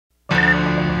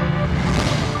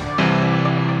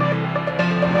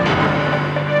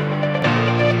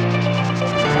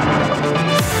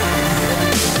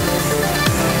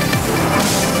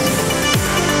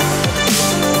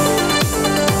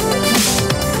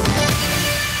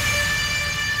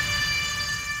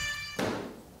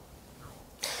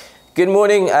Good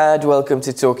morning and welcome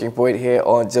to Talking Point here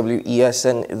on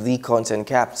WESN, the content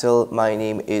capital. My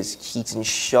name is Keaton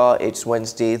Shaw. It's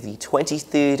Wednesday, the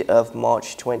 23rd of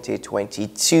March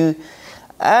 2022.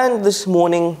 And this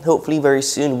morning, hopefully very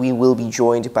soon, we will be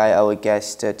joined by our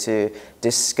guest to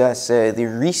discuss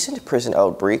the recent prison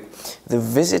outbreak, the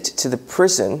visit to the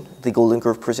prison, the Golden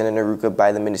Grove prison in Arouca,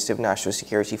 by the Minister of National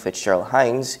Security, Fitzgerald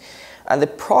Hinds, and the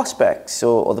prospects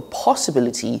or the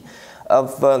possibility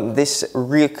of this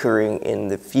reoccurring in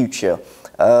the future.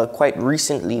 Quite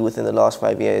recently, within the last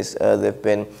 5 years, there have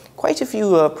been quite a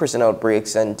few prison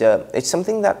outbreaks, and it's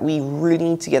something that we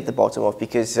really need to get the bottom of,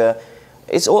 because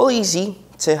it's all easy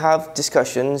to have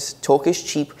discussions, talk is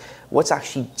cheap, what's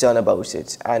actually done about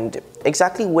it, and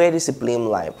exactly where does the blame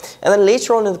lie. And then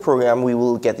later on in the program, we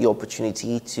will get the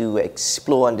opportunity to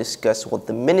explore and discuss what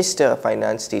the Minister of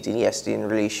Finance stated yesterday in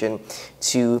relation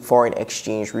to foreign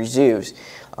exchange reserves.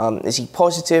 Is he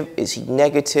positive? Is he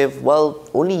negative? Well,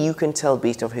 only you can tell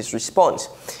based on his response.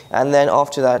 And then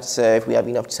after that, if we have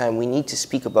enough time, we need to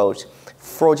speak about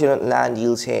fraudulent land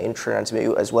deals here in Trinidad and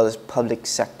Tobago, as well as public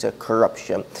sector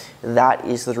corruption. That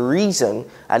is the reason,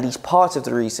 at least part of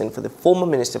the reason, for the former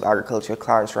Minister of Agriculture,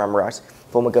 Clarence Ramrat,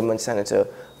 former government senator,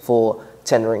 for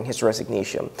tendering his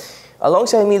resignation.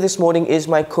 Alongside me this morning is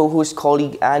my co-host,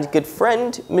 colleague, and good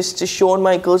friend, Mr. Sean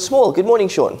Michael Small. Good morning,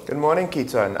 Sean. Good morning,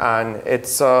 Keaton. And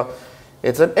it's an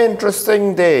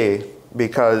interesting day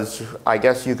because I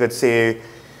guess you could say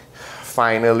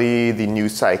finally the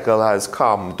news cycle has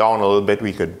calmed down a little bit.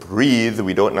 We could breathe.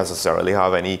 We don't necessarily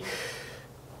have any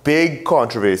big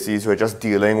controversies. We're just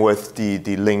dealing with the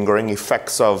lingering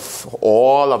effects of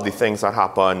all of the things that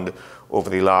happened over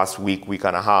the last week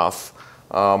and a half.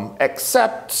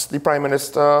 Except the Prime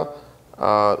Minister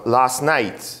last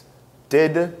night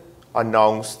did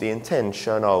announce the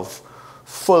intention of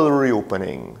full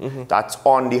reopening. That's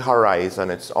on the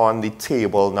horizon. It's on the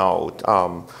table now.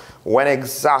 When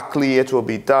exactly it will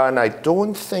be done, I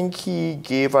don't think he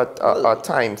gave a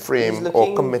time frame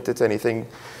or committed to anything.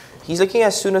 He's looking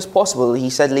as soon as possible. He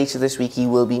said later this week he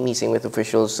will be meeting with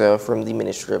officials from the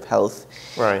Ministry of Health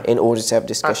in order to have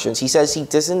discussions. He says he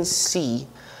doesn't see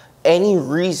any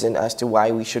reason as to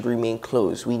why we should remain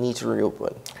closed. We need to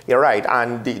reopen. You're right,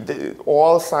 and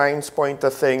all signs point to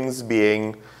things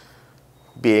being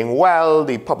well.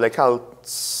 The public health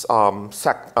system,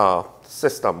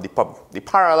 the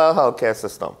parallel healthcare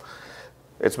system.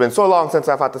 It's been so long since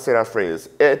I've had to say that phrase.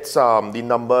 It's the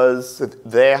numbers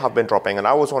there have been dropping, and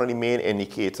that was one of the main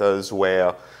indicators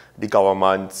where the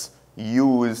government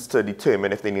used to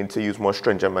determine if they need to use more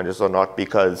stringent measures or not,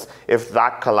 because if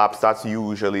that collapse, that's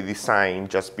usually the sign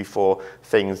just before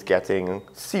things getting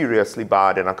seriously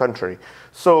bad in a country.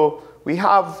 So we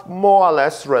have more or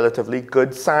less relatively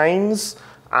good signs,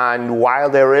 and while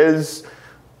there is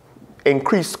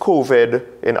increased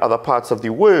COVID in other parts of the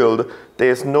world,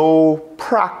 there's no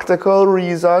practical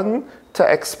reason to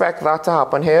expect that to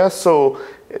happen here. So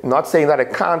not saying that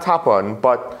it can't happen,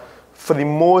 but for the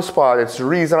most part, it's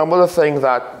reasonable to think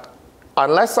that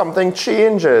unless something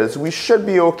changes, we should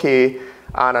be okay.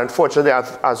 And unfortunately,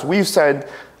 as we've said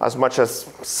as much as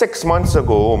 6 months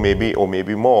ago, or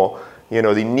maybe more, you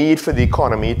know, the need for the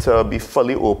economy to be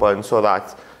fully open so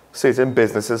that certain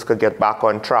businesses could get back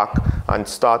on track and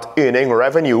start earning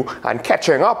revenue and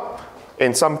catching up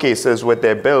in some cases with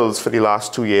their bills for the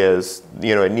last 2 years.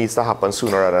 You know, it needs to happen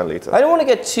sooner rather than later. I don't want to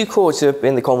get too caught up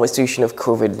in the conversation of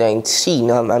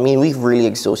COVID-19. I mean, we've really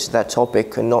exhausted that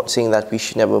topic, and not saying that we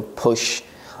should never push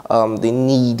the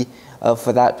need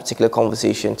for that particular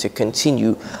conversation to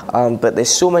continue. But there's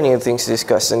so many other things to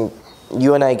discuss, and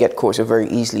you and I get caught up very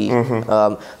easily.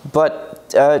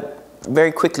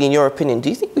 Very quickly, in your opinion, do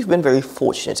you think we've been very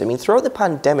fortunate? I mean, throughout the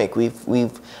pandemic,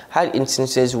 we've had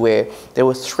instances where there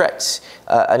were threats,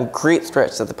 and great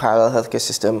threats, that the parallel healthcare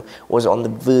system was on the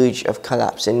verge of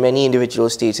collapse. And many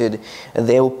individuals stated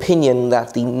their opinion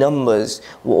that the numbers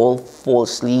were all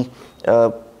falsely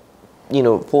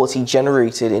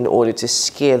generated in order to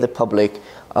scare the public.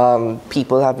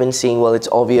 People have been saying, well, it's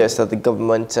obvious that the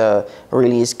government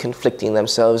really is conflicting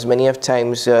themselves. Many of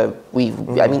times, I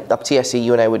mean, up to yesterday,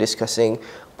 you and I were discussing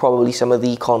probably some of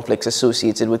the conflicts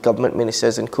associated with government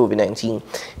ministers and COVID-19.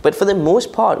 But for the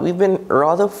most part, we've been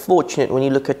rather fortunate when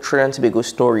you look at Trinidad and Tobago's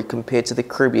story compared to the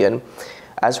Caribbean,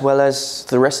 as well as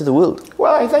the rest of the world.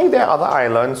 Well, I think there are other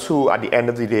islands who, at the end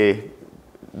of the day,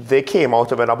 they came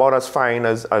out of it about as fine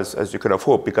as you could have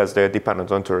hoped, because they're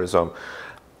dependent on tourism.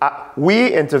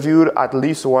 We interviewed at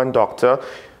least one doctor,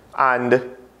 and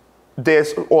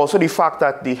there's also the fact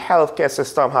that the healthcare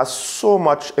system has so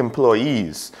much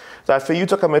employees that for you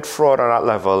to commit fraud on that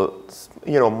level,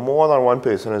 you know, more than one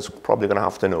person is probably going to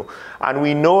have to know. And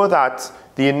we know that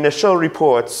the initial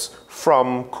reports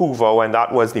from Couva, when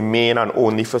that was the main and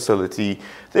only facility,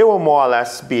 they were more or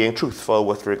less being truthful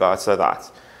with regards to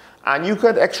that. And you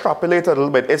could extrapolate a little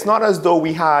bit. It's not as though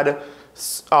we had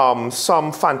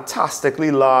some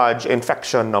fantastically large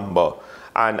infection number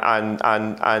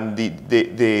and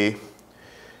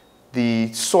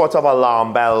the sort of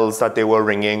alarm bells that they were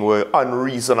ringing were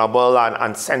unreasonable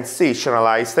and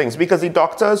sensationalized things, because the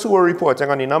doctors who were reporting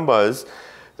on the numbers,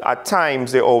 at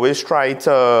times, they always try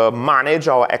to manage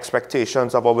our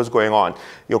expectations of what was going on.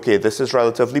 Okay, this is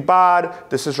relatively bad,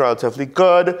 this is relatively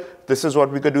good, this is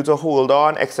what we could do to hold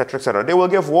on, etc., etc. They will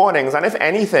give warnings, and if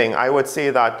anything, I would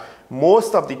say that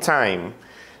most of the time,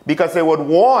 because they would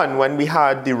warn when we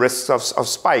had the risks of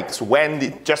spikes,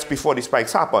 just before the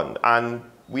spikes happened, and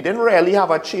we didn't really have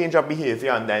a change of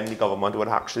behavior, and then the government would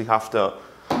actually have to,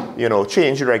 you know,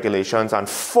 change the regulations and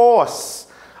force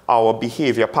our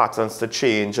behavior patterns to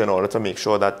change in order to make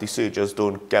sure that the surges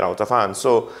don't get out of hand.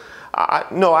 So,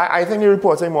 no, I think the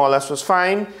reporting more or less was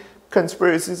fine.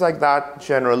 Conspiracies like that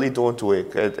generally don't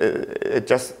work. It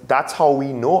just, that's how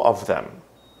we know of them.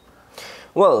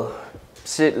 Well,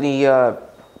 certainly,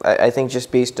 I think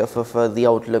just based off of the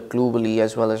outlook globally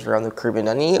as well as around the Caribbean,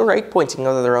 and you're right, pointing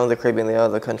out that around the Caribbean there are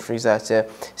other countries that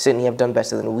certainly have done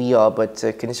better than we are, but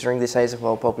considering the size of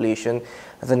our population,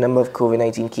 the number of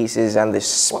COVID-19 cases and the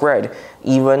spread,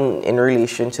 even in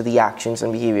relation to the actions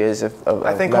and behaviors of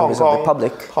members of the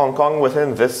public. Hong Kong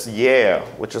within this year,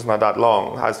 which is not that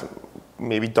long, has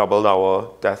maybe doubled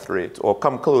our death rate, or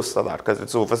come close to that, because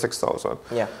it's over 6,000.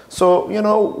 Yeah. So, you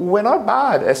know, we're not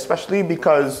bad, especially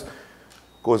because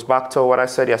goes back to what I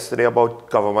said yesterday about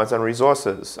governments and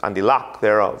resources and the lack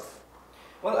thereof.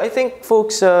 Well, I think,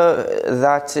 folks,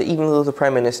 that even though the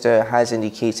Prime Minister has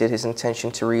indicated his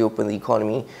intention to reopen the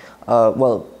economy,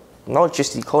 well, not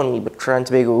just the economy, but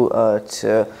Trinidad and Tobago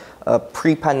to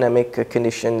pre-pandemic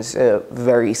conditions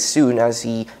very soon as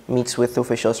he meets with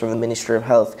officials from the Ministry of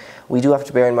Health. We do have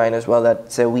to bear in mind as well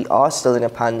that we are still in a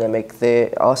pandemic.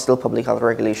 There are still public health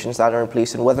regulations that are in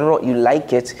place, and whether or not you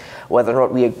like it, whether or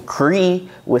not we agree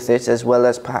with it, as well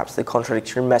as perhaps the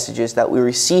contradictory messages that we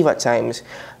receive at times,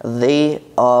 they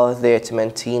are there to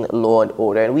maintain law and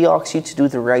order. And we ask you to do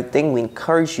the right thing. We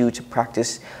encourage you to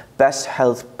practice best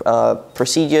health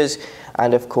procedures,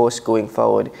 and of course, going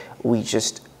forward, we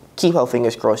just keep our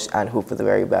fingers crossed and hope for the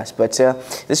very best. But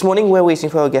this morning we're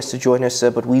waiting for our guests to join us,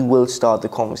 but we will start the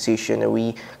conversation, and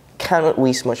we cannot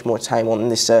waste much more time on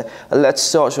this. Let's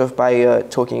start off by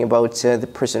talking about the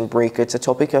prison break. It's a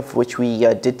topic of which we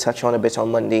did touch on a bit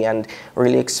on Monday and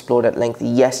really explored at length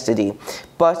yesterday.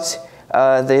 But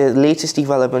the latest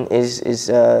development is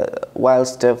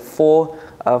whilst 4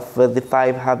 of the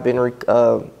 5 have been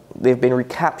they've been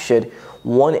recaptured,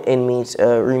 1 inmate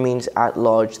remains at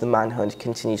large. The manhunt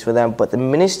continues for them. But the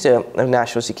Minister of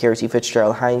National Security,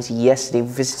 Fitzgerald Hinds, yesterday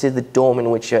visited the dorm in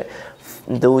which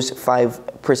those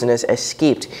 5 prisoners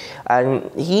escaped.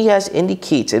 And he has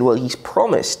indicated, well, he's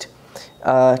promised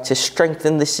to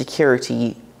strengthen the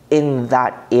security in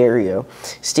that area,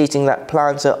 stating that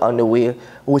plans are underway,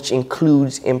 which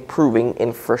includes improving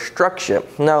infrastructure.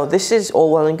 Now, this is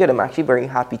all well and good. I'm actually very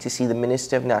happy to see the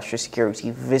Minister of National Security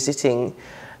visiting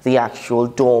the actual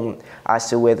dorm as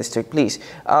to where this took place.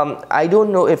 I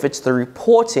don't know if it's the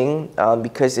reporting,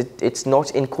 because it's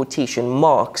not in quotation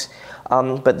marks,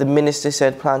 but the minister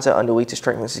said plans are underway to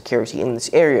strengthen security in this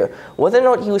area. Whether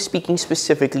or not he was speaking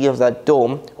specifically of that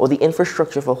dorm or the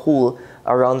infrastructure of a whole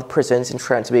around the prisons in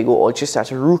Trinidad and Tobago or just at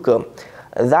Arouca,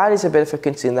 that is a bit of a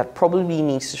concern that probably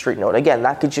needs to straighten out. Again,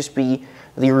 that could just be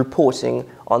the reporting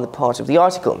on the part of the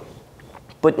article.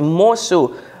 But more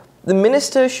so, the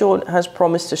minister has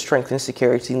promised to strengthen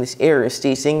security in this area,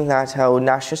 stating that how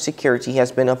national security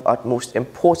has been of utmost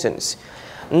importance.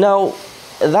 Now,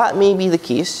 that may be the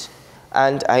case,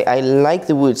 and I like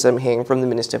the words I'm hearing from the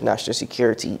Minister of National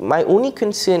Security. My only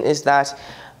concern is that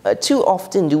too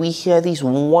often do we hear these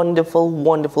wonderful,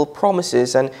 wonderful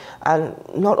promises, and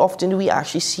not often do we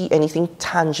actually see anything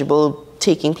tangible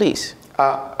taking place.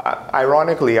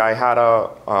 Ironically, I had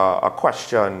a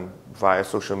question via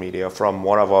social media from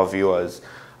one of our viewers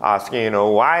asking,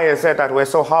 why is it that we're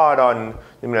so hard on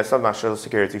the Minister of National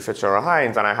Security, Fitzgerald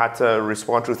Hinds? And I had to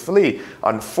respond truthfully.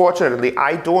 Unfortunately,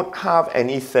 I don't have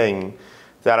anything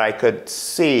that I could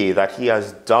say that he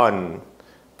has done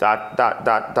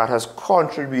that has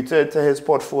contributed to his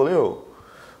portfolio.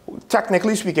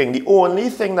 technically speaking, the only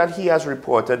thing that he has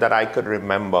reported that I could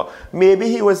remember, maybe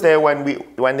he was there when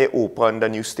they opened a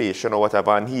new station or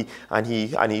whatever, and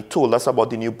he told us about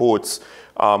the new boats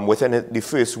within the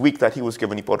first week that he was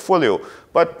given the portfolio.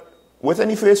 But within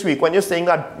the first week, when you're saying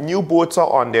that new boats are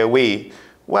on their way,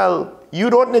 well, you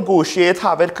don't negotiate,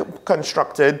 have it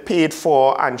constructed, paid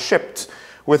for, and shipped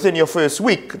within your first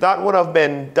week. That would have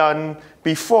been done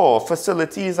before.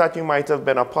 Facilities that you might have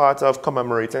been a part of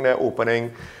commemorating their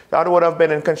opening, that would have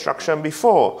been in construction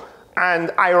before.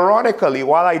 And ironically,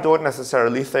 while I don't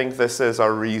necessarily think this is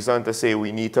a reason to say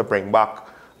we need to bring back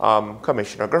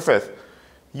Commissioner Griffith,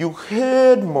 you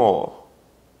heard more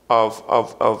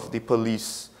of the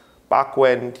police back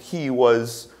when he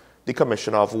was the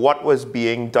commissioner, of what was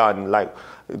being done. Like,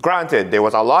 granted, there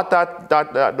was a lot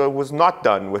that was not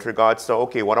done with regards to,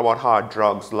 okay, what about hard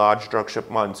drugs, large drug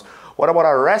shipments? What about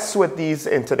arrests with these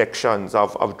interdictions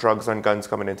of drugs and guns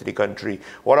coming into the country?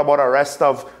 What about arrest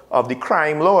of the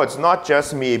crime lords, not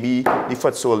just maybe the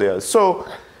foot soldiers? So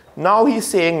now he's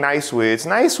saying nice words.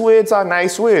 Nice words are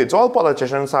nice words. All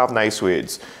politicians have nice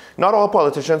words. Not all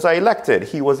politicians are elected.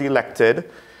 He was elected.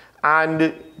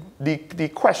 And the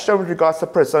question with regards to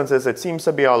prisons is, it seems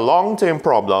to be a long-term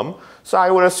problem. So I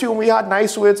would assume we had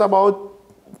nice words about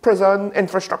prison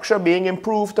infrastructure being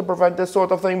improved to prevent this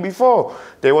sort of thing before.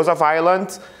 There was a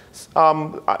violent,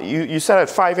 you said it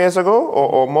 5 years ago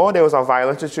or more, there was a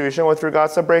violent situation with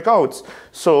regards to breakouts.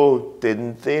 So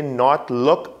didn't they not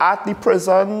look at the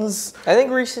prisons? I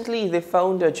think recently they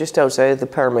found just outside the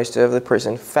perimeter of the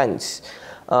prison fence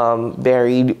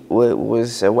buried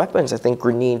was weapons, I think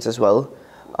grenades as well.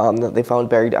 That they found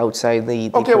buried outside the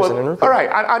okay, prison. Well, all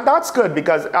right, and that's good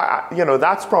because, you know,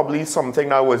 that's probably something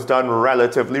that was done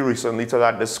relatively recently to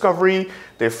that discovery.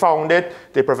 They found it,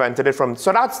 they prevented it from,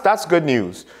 so that's good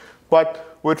news.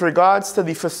 But with regards to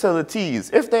the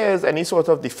facilities, if there is any sort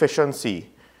of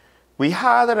deficiency, we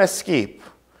had an escape.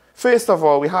 First of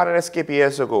all, we had an escape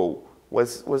years ago.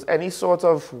 Was any sort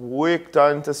of work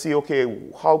done to see, okay,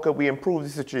 how could we improve the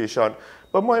situation?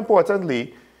 But more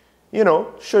importantly, you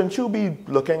know, shouldn't you be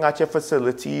looking at your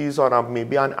facilities on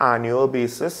maybe an annual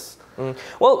basis?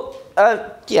 Well,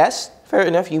 yes, fair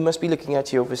enough. You must be looking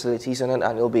at your facilities on an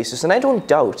annual basis. And I don't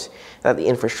doubt that the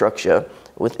infrastructure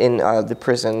within the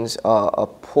prisons are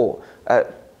poor.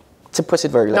 To put it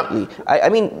very lightly, I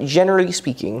mean, generally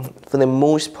speaking, for the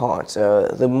most part,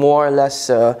 the more or less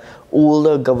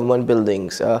older government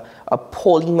buildings are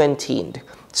poorly maintained.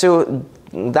 So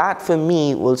that for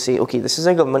me will say, okay, this is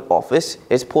a government office,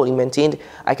 it's poorly maintained.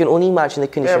 I can only imagine the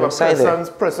condition inside there.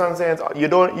 Prisons,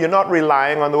 you're not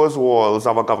relying on those walls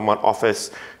of a government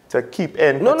office to keep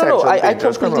in No, I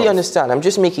completely understand. I'm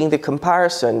just making the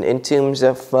comparison in terms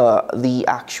of the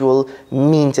actual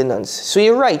maintenance. So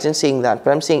you're right in saying that,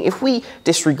 but I'm saying if we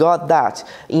disregard that,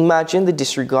 imagine the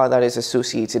disregard that is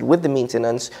associated with the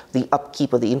maintenance, the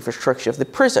upkeep of the infrastructure of the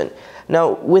prison.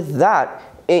 Now, with that,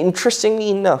 interestingly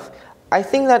enough, I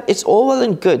think that it's all well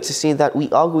and good to say that we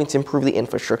are going to improve the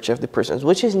infrastructure of the prisons,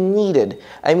 which is needed.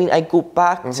 I mean, I go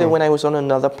back to when I was on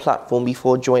another platform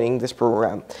before joining this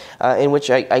program, in which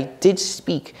I did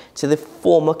speak to the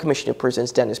former Commissioner of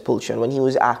Prisons, Dennis Pulchan, when he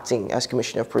was acting as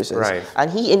Commissioner of Prisons. Right. And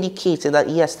he indicated that,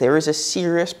 yes, there is a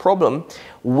serious problem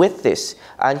with this.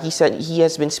 And he said he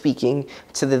has been speaking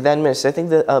to the then minister. I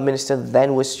think the minister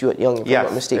then was Stuart Young, if I'm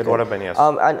not mistaken. It would have been, yes.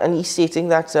 And he's stating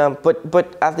that,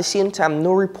 but at the same time,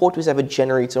 no report was ever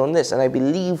generated on this. And I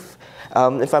believe,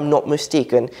 if I'm not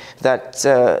mistaken, that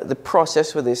the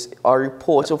process for this are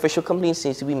reports, official complaints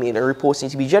need to be made, and reports need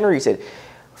to be generated.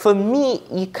 For me,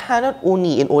 you cannot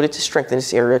only, in order to strengthen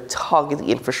this area, target the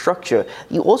infrastructure.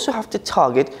 You also have to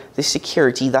target the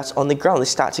security that's on the ground, the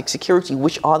static security,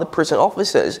 which are the prison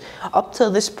officers. Up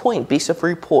to this point, based off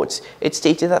reports, it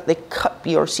stated that they cut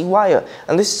BRC wire.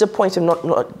 And this is a point I'm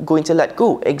not going to let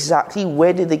go. Exactly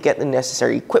where did they get the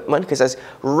necessary equipment? Because as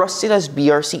rusted as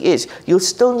BRC is, you'll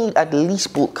still need at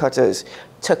least bolt cutters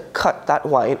to cut that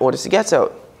wire in order to get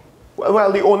out.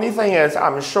 Well, the only thing is,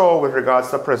 I'm sure with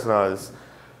regards to prisoners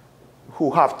who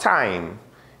have time,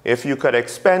 if you could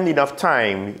expend enough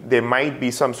time, there might be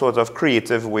some sort of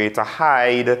creative way to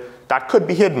hide that could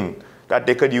be hidden, that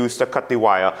they could use to cut the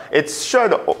wire.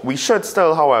 We should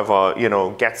still, however, you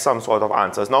know, get some sort of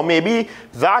answers. Now, maybe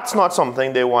that's not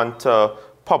something they want to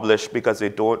publish because they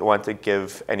don't want to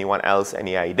give anyone else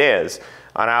any ideas,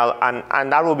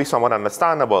 and that will be somewhat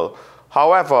understandable.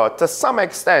 However, to some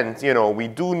extent, you know, we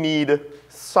do need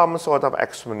some sort of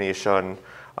explanation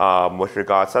with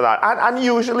regards to that. And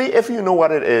usually, if you know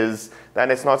what it is, then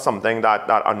it's not something that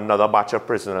another batch of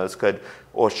prisoners could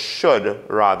or should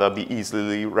rather be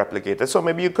easily replicated. So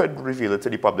maybe you could reveal it to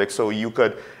the public so you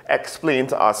could explain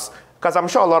to us, because I'm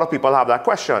sure a lot of people have that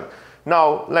question.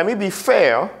 Now, let me be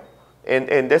fair.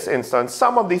 In this instance,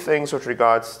 some of the things with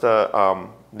regards to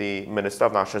the Minister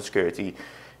of National Security,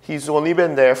 he's only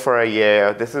been there for a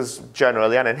year. This is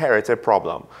generally an inherited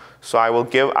problem. So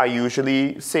I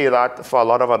usually say that for a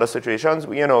lot of other situations,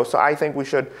 so I think we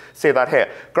should say that here.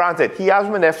 Granted, he has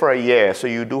been there for a year, so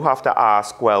you do have to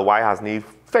ask, well, why hasn't he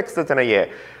fixed it in a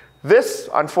year? This,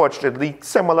 unfortunately,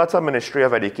 similar to Ministry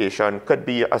of Education, could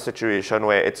be a situation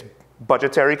where it's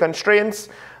budgetary constraints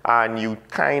and you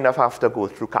kind of have to go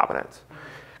through cabinet.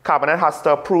 Cabinet has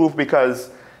to approve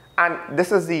because, and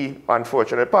this is the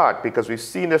unfortunate part, because we've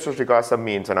seen this with regards to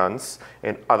maintenance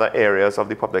in other areas of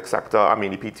the public sector. I mean,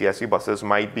 the PTSD buses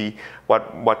might be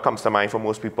what comes to mind for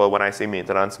most people when I say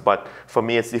maintenance, but for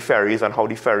me it's the ferries and how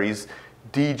the ferries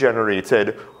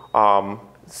degenerated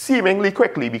seemingly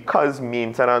quickly because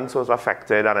maintenance was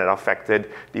affected and it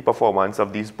affected the performance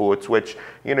of these boats, which,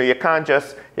 you can't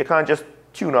just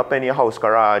tune up in your house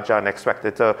garage and expect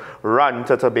it to run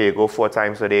to Tobago 4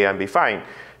 times a day and be fine.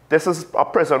 This is a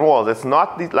prison wall. It's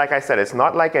not, like I said, it's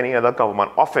not like any other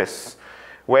government office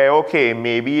where, okay,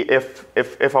 maybe if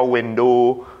a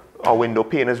window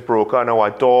pane is broken or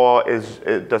a door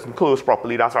it doesn't close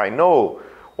properly, that's right. No.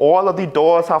 All of the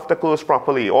doors have to close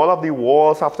properly. All of the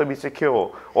walls have to be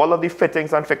secure. All of the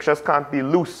fittings and fixtures can't be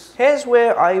loose. Here's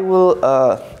where I will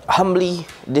humbly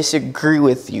disagree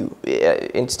with you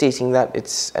in stating that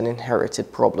it's an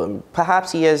inherited problem.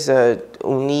 Perhaps he has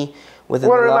only within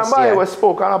the last year. Remember it was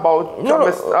spoken about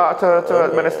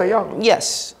to Minister Young.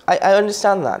 Yes, I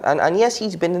understand that. And yes,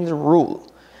 he's been in the role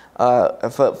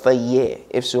for a year,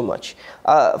 if so much.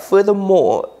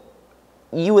 Furthermore,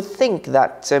 you would think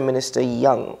that Minister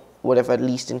Young would have, at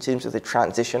least in terms of the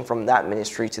transition from that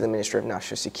ministry to the Ministry of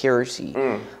National Security,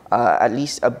 at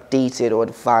least updated or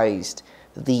advised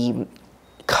the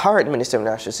current Minister of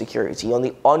National Security on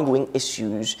the ongoing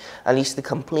issues, at least the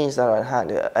complaints that are at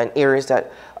hand, and areas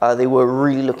that they were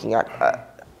really looking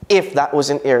at, if that was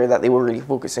an area that they were really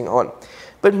focusing on.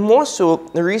 But more so,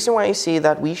 the reason why I say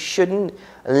that we shouldn't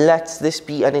let this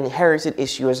be an inherited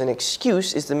issue as an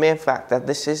excuse is the mere fact that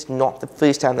this is not the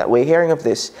first time that we're hearing of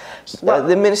this.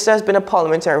 The minister has been a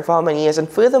parliamentarian for how many years? And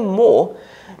furthermore,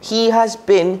 he has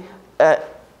been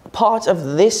part of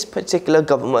this particular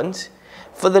government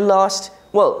for the last,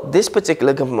 this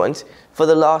particular government for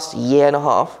the last year and a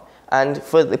half, and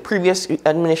for the previous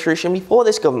administration before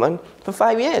this government for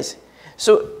 5 years.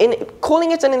 So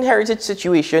calling it an inherited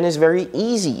situation is very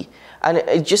easy. And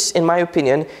it just, in my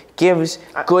opinion, gives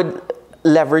good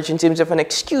leverage in terms of an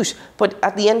excuse. But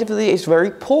at the end of the day, it's very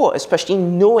poor, especially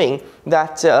knowing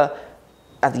that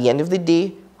at the end of the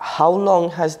day, how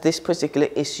long has this particular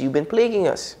issue been plaguing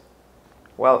us?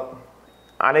 Well,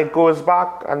 and it goes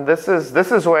back, and this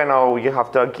is where now you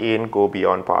have to again go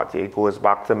beyond party. It goes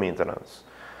back to maintenance.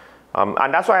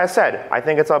 And that's why I said, I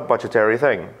think it's a budgetary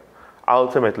thing,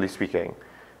 ultimately speaking,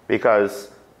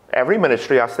 because every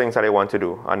ministry has things that they want to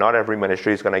do, and not every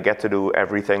ministry is going to get to do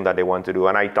everything that they want to do,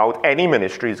 and I doubt any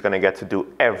ministry is going to get to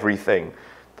do everything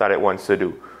that it wants to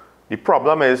do. The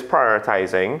problem is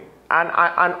prioritizing,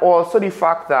 and also the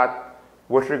fact that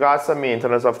with regards to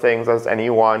maintenance of things, as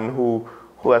anyone who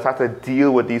has had to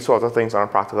deal with these sorts of things on a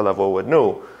practical level would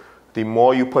know, the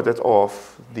more you put it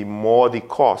off, the more the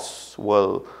costs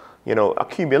will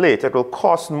accumulate. It will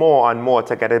cost more and more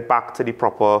to get it back to the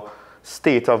proper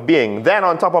state of being. Then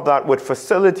on top of that, with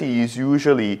facilities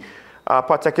usually,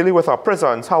 particularly with our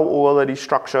prisons, how old are these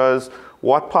structures?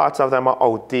 What parts of them are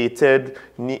outdated,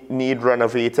 need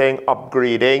renovating,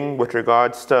 upgrading with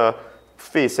regards to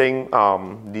facing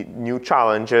the new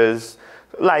challenges,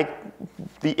 like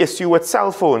the issue with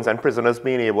cell phones and prisoners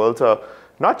being able to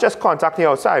not just contact the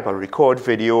outside, but record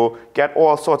video, get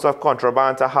all sorts of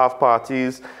contraband to have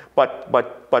parties.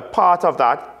 But part of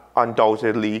that,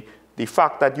 undoubtedly, the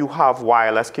fact that you have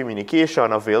wireless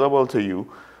communication available to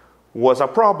you was a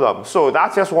problem. So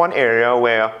that's just one area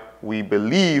where we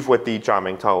believe with the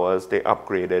jamming towers, they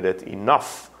upgraded it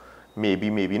enough. Maybe,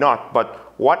 maybe not.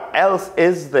 But what else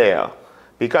is there?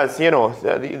 Because,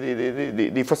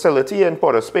 the facility in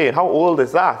Port of Spain, how old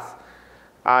is that?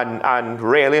 And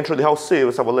really and truly, how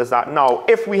serviceable is that now?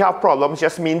 If we have problems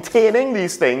just maintaining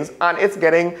these things, and it's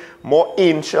getting more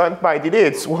ancient by the day,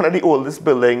 it's one of the oldest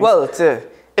buildings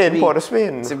in Port of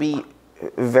Spain. To be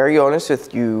very honest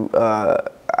with you,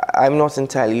 I'm not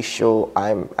entirely sure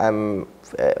I'm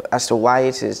as to why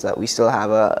it is that we still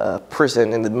have a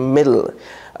prison in the middle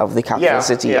of the capital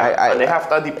city. Yeah. And they have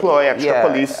to deploy extra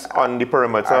police on the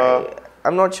perimeter.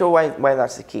 I'm not sure why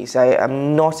that's the case. I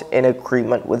am not in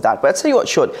agreement with that. But I'll tell you what,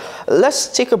 Sean,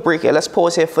 let's take a break here. Let's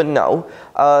pause here for now.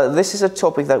 This is a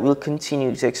topic that we'll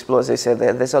continue to explore. As I said,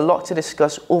 there's a lot to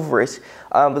discuss over it.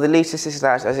 But the latest is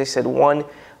that, as I said, the one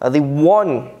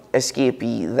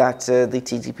escapee that the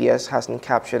TTPS hasn't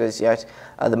captured as yet.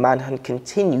 The manhunt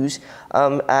continues.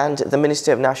 And the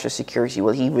Minister of National Security,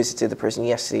 well, he visited the prison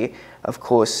yesterday, of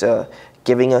course,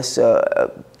 giving us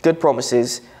good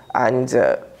promises and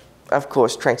of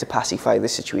course, trying to pacify the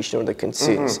situation or the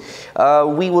concerns.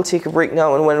 We will take a break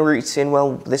now, and when we return,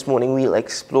 well, this morning we'll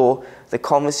explore the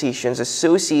conversations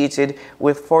associated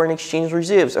with foreign exchange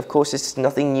reserves. Of course, it's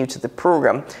nothing new to the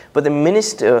program, but the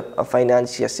Minister of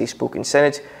Finance yesterday spoke in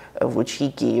Senate, of which he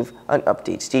gave an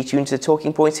update. Stay tuned to the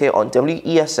Talking Points here on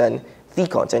WESN, the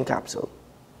Content Capital.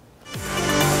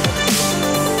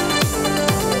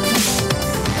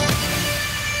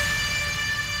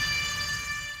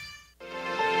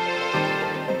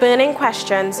 Burning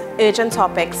questions, urgent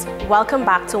topics. Welcome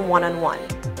back to One on One,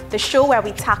 the show where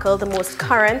we tackle the most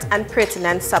current and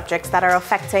pertinent subjects that are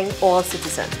affecting all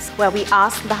citizens, where we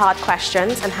ask the hard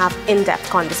questions and have in-depth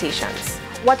conversations.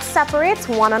 What separates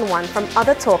One on One from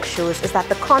other talk shows is that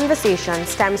the conversation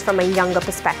stems from a younger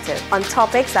perspective on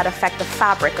topics that affect the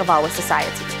fabric of our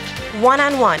society. One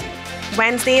on One,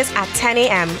 Wednesdays at 10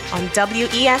 a.m. on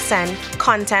WESN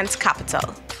Content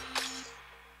Capital.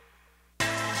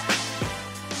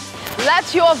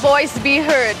 Let your voice be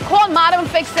heard. Call Madam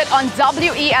Fix It on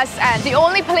WESN, the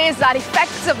only place that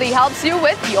effectively helps you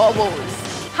with your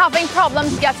woes. Having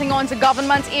problems getting onto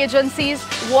government agencies,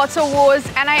 water woes,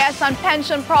 NIS and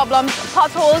pension problems,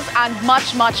 potholes, and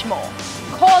much, much more.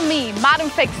 Call me,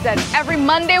 Madam Fix It, every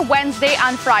Monday, Wednesday,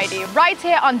 and Friday, right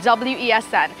here on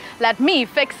WESN. Let me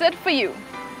fix it for you.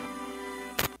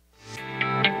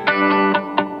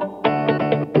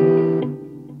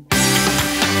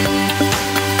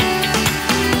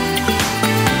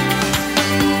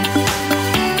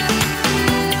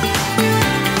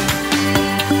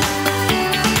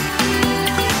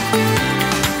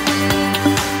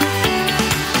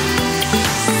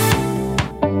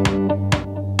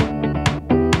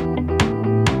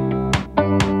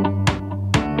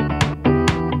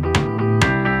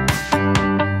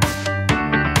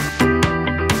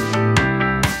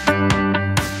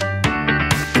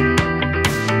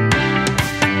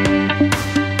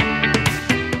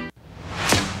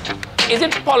 Is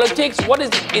it politics? What is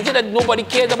it? Is it that nobody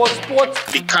cares about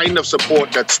sports? The kind of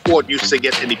support that sport used to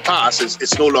get in the past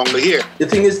is no longer here. The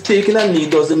thing is, taking a knee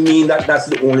doesn't mean that that's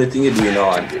the only thing you're doing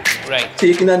on it. Right.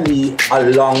 Taking a knee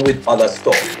along with other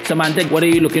stuff. Samantha, what are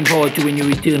you looking forward to when you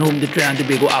return home to Trinidad and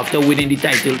Tobago after winning the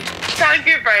title? Thank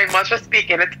you very much for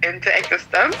speaking it into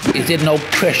existence. Is it no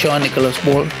pressure on Nicholas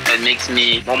Ball? It makes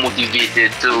me more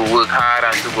motivated to work hard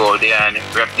and to go out there and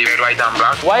rep the red, white and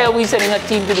black. Why are we sending a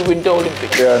team to the Winter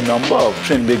Olympics? There are a number of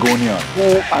Trinbagonians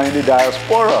who are in the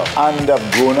diaspora and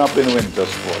have grown up in winter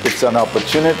sport. It's an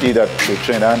opportunity that the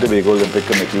Trinidad and Tobago Olympic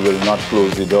Committee will not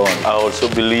close the door on. I also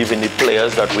believe in the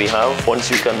players that we have. Once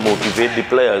you can motivate the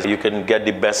players, you can get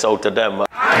the best out of them.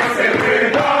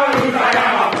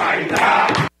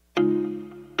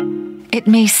 It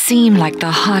may seem like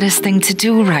the hardest thing to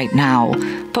do right now,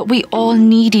 but we all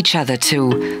need each other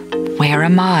to wear a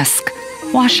mask,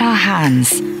 wash our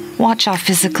hands, watch our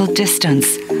physical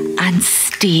distance, and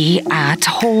stay at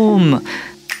home.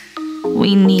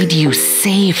 We need you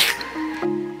safe.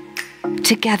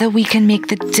 Together we can make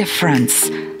the difference.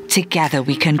 Together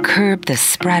we can curb the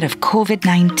spread of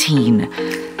COVID-19.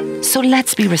 So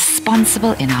let's be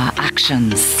responsible in our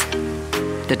actions.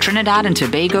 The Trinidad and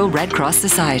Tobago Red Cross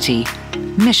Society.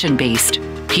 Mission-based,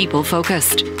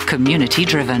 people-focused,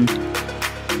 community-driven.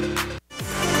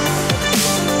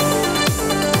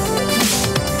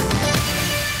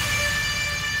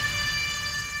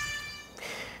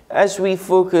 As we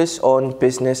focus on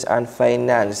business and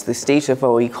finance, the state of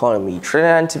our economy,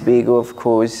 Trinidad and Tobago, of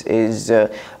course, is a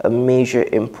major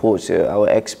importer. Our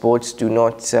exports do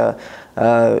not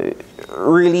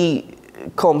really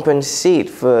compensate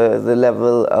for the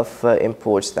level of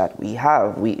imports that we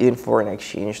have. We earn foreign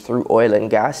exchange through oil and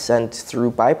gas and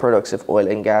through byproducts of oil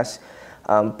and gas,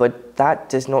 but that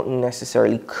does not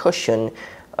necessarily cushion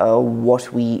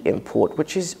what we import,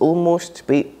 which is almost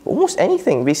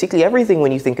anything, basically everything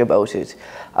when you think about it.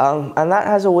 And that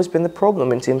has always been the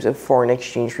problem in terms of foreign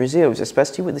exchange reserves,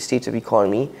 especially with the state of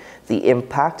economy, the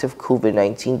impact of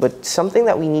COVID-19. But something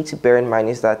that we need to bear in mind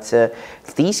is that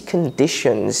these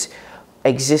conditions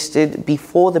existed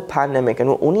before the pandemic and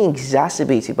were only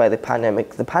exacerbated by the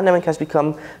pandemic. The pandemic has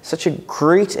become such a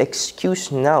great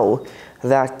excuse now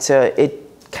that it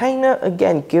kind of,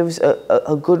 again, gives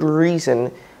a good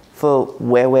reason for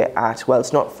where we're at. Well,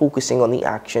 it's not focusing on the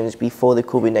actions before the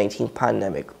COVID-19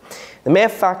 pandemic. The mere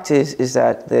fact is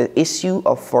that the issue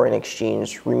of foreign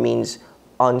exchange remains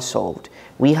unsolved.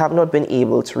 We have not been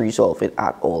able to resolve it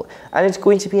at all. And it's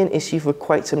going to be an issue for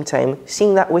quite some time,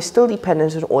 seeing that we're still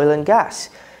dependent on oil and gas.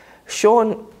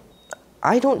 Sean,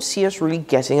 I don't see us really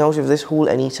getting out of this hole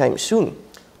anytime soon.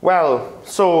 Well,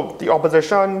 so the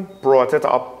opposition brought it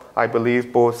up. I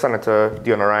believe both Senator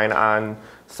Dion Ryan and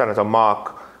Senator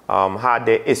Mark had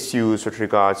their issues with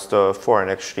regards to foreign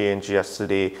exchange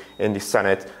yesterday in the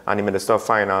Senate, and the Minister of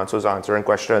Finance was answering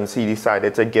questions. He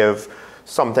decided to give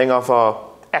something of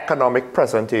a economic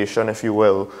presentation, if you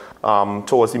will,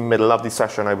 towards the middle of the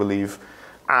session, I believe.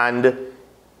 And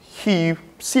he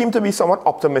seemed to be somewhat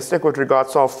optimistic with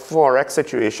regards to our forex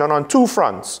situation on two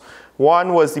fronts.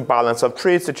 One was the balance of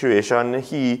trade situation.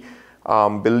 He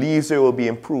believes there will be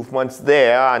improvements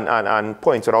there and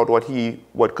pointed out what he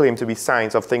would claim to be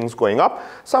signs of things going up,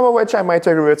 some of which I might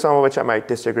agree with, some of which I might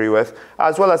disagree with,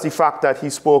 as well as the fact that he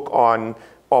spoke on,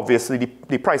 obviously,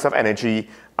 the price of energy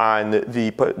and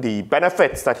the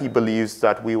benefits that he believes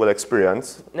that we will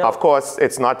experience. Now, of course,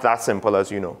 it's not that simple, as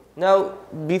you know. Now,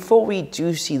 before we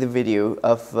do see the video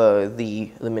of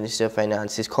the Minister of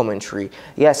Finance's commentary,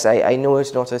 yes, I know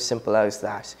it's not as simple as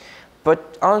that.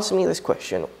 But answer me this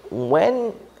question.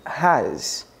 When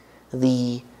has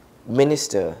the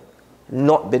minister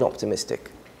not been optimistic?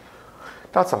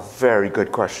 That's a very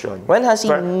good question. When has he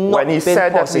not been positive? When he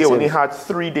said that he only had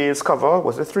 3 days cover,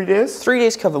 was it 3 days? 3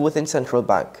 days cover within central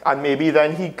bank. And maybe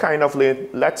then he kind of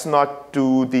let's not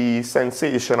do the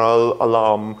sensational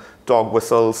alarm dog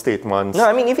whistle statements. No,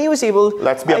 I mean, if he was able...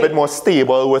 Let's be a bit more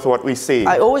stable with what we say.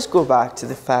 I always go back to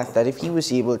the fact that if he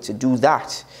was able to do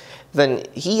that, then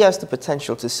he has the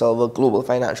potential to solve a global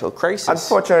financial crisis.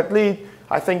 Unfortunately,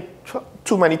 I think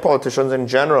too many politicians in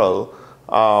general,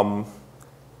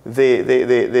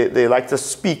 they like to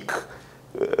speak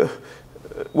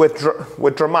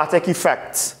with dramatic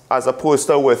effects as opposed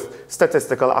to with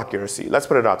statistical accuracy. Let's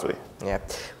put it that way. Yeah.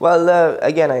 Well,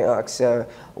 again, I ask,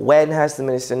 when has the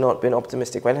minister not been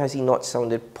optimistic? When has he not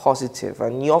sounded positive?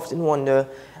 And you often wonder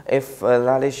if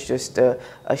that is just a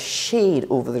shade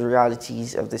over the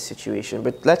realities of the situation.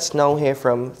 But let's now hear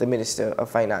from the Minister of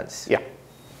Finance. Yeah.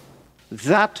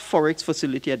 That forex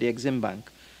facility at the Exim Bank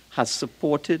has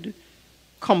supported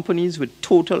companies with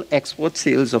total export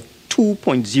sales of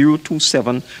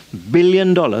 $2.027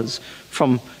 billion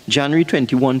from January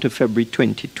 21 to February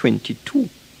 2022.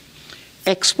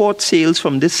 Export sales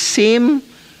from this same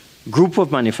group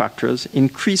of manufacturers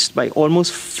increased by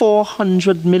almost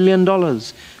 $400 million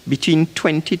between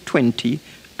 2020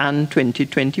 and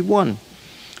 2021.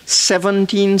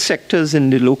 17 sectors in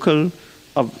the local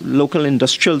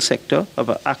industrial sector have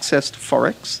accessed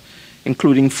forex,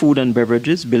 including food and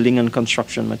beverages, building and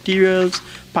construction materials,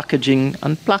 packaging,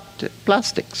 and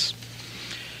plastics.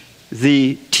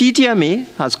 The TTMA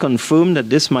has confirmed that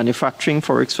this manufacturing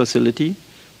forex facility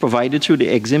provided through the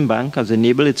Exim Bank has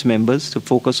enabled its members to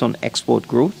focus on export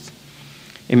growth,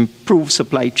 improve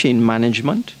supply chain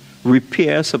management,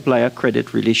 repair supplier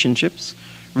credit relationships,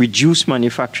 reduce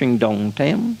manufacturing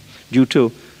downtime due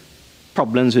to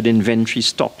problems with inventory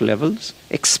stock levels,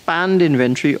 expand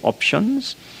inventory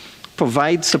options,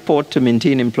 provide support to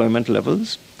maintain employment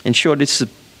levels, ensure the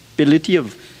stability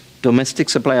of domestic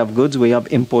supply of goods where you have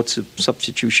import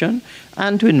substitution,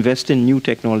 and to invest in new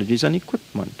technologies and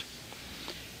equipment.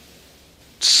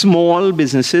 Small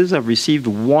businesses have received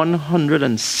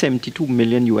 $172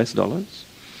 million.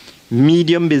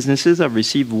 Medium businesses have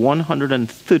received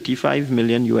 $135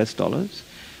 million.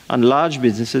 And large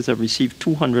businesses have received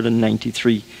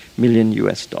 $293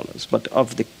 million. But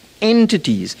of the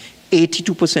entities,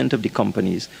 82% of the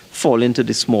companies fall into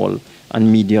the small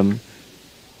and medium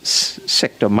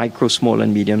sector, micro, small,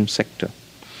 and medium sector.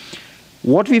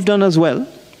 What we've done as well,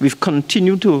 we've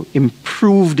continued to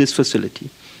improve this facility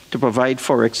to provide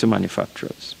forex to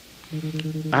manufacturers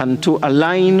and to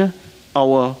align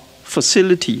our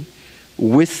facility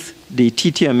with the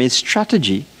TTMA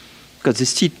strategy, because the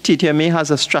TTMA has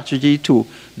a strategy to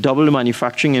double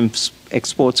manufacturing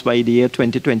exports by the year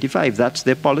 2025. That's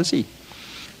their policy.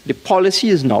 The policy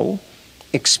is now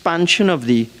expansion of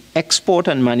the export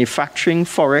and manufacturing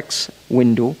forex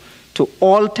window to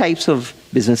all types of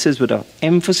businesses with an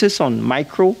emphasis on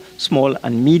micro, small,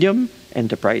 and medium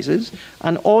enterprises,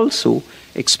 and also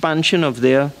expansion of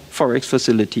their forex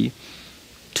facility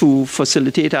to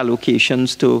facilitate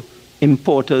allocations to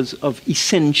importers of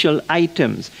essential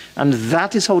items. And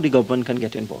that is how the government can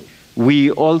get involved.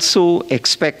 We also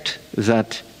expect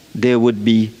that there would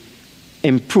be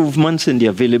improvements in the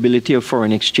availability of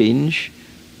foreign exchange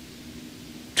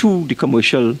to the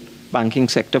commercial banking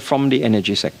sector from the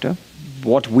energy sector.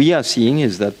 What we are seeing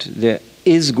is that there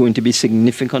is going to be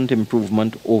significant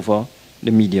improvement over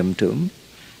the medium term.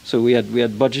 So we had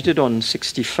budgeted on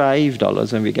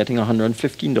 $65 and we're getting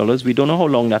 $115. We don't know how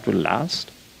long that will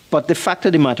last. But the fact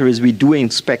of the matter is we do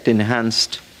expect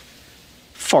enhanced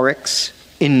Forex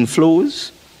inflows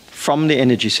from the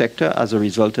energy sector as a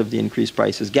result of the increased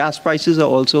prices. Gas prices are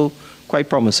also quite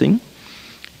promising.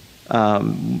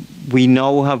 We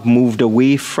now have moved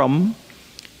away from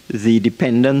the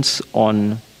dependence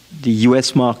on the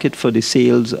US market for the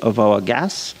sales of our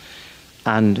gas,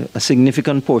 and a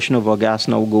significant portion of our gas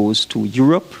now goes to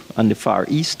Europe and the Far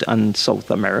East and South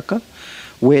America,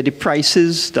 where the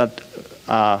prices that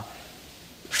are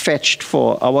fetched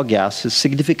for our gas is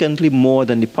significantly more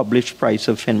than the published price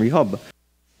of Henry Hub.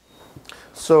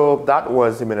 So that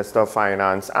was the Minister of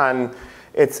Finance, and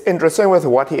it's interesting with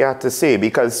what he had to say,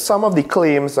 because some of the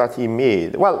claims that he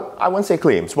made, well, I won't say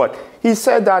claims, but he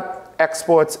said that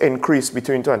exports increased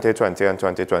between 2020 and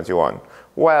 2021.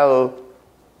 Well,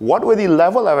 what were the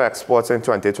level of exports in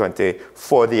 2020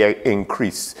 for the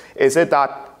increase? Is it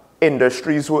that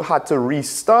industries had to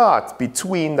restart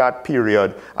between that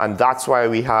period, and that's why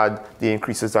we had the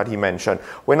increases that he mentioned?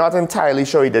 We're not entirely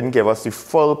sure. He didn't give us the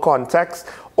full context.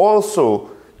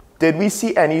 Also, did we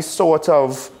see any sort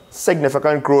of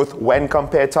significant growth when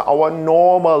compared to our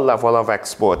normal level of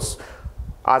exports?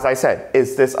 As I said,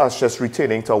 is this us just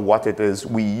returning to what it is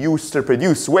we used to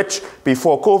produce, which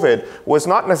before COVID was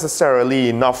not necessarily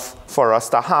enough for us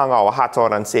to hang our hat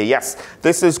on and say, yes,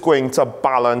 this is going to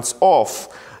balance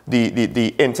off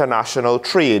the international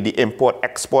trade, the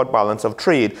import-export balance of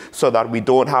trade, so that we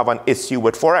don't have an issue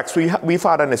with Forex. We've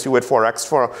had an issue with Forex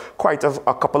for quite a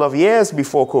couple of years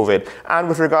before COVID. And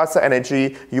with regards to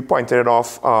energy, you pointed it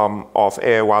off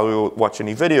air while we were watching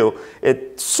the video.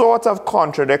 It sort of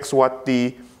contradicts what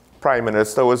the Prime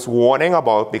Minister was warning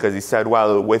about, because he said,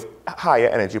 well, with higher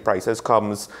energy prices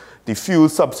comes the fuel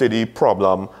subsidy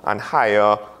problem and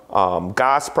higher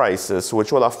gas prices,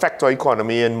 which will affect our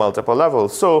economy in multiple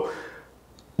levels. So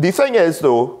the thing is,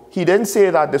 though, he didn't say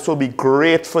that this will be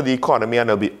great for the economy and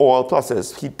it'll be all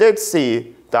pluses. He did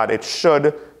say that it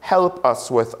should help us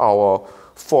with our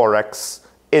Forex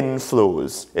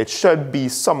inflows. It should be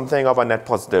something of a net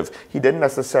positive. He didn't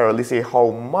necessarily say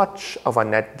how much of a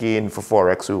net gain for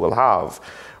Forex we will have,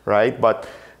 right? But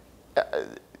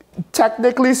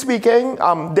technically speaking,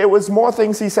 there was more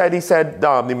things he said. He said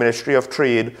the Ministry of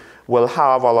Trade will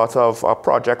have a lot of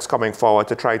projects coming forward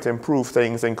to try to improve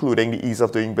things, including the ease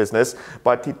of doing business.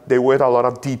 But there weren't a lot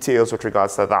of details with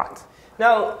regards to that.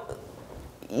 Now,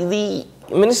 the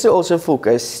Minister also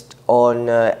focused on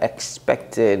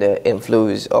expected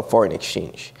inflows of foreign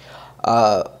exchange.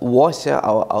 What are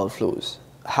our outflows?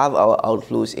 Have our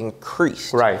outflows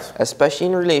increased? Right. Especially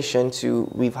in relation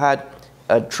to, we've had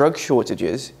drug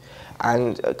shortages,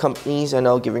 and companies are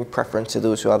now giving preference to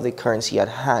those who have the currency at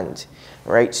hand,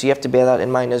 right? So you have to bear that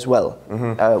in mind as well.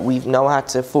 We've now had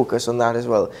to focus on that as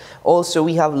well. Also,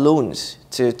 we have loans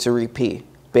to repay.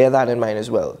 Bear that in mind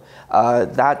as well.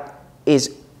 That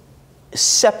is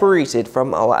separated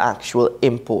from our actual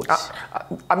imports.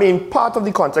 I mean, part of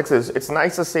the context is, it's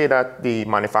nice to say that the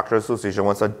Manufacturers Association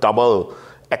wants to double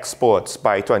exports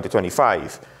by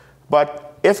 2025.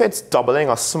 But if it's doubling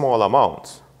a small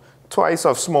amount, twice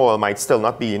of small might still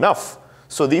not be enough.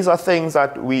 So these are things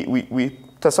that we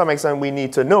to some extent, we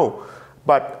need to know.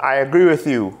 But I agree with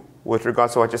you with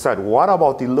regards to what you said. What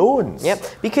about the loans? Yep,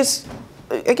 because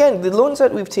again, the loans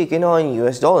that we've taken are in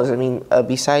US dollars. I mean,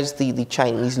 besides the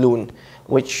Chinese loan,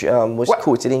 which was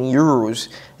quoted in euros,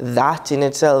 that in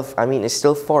itself, I mean, is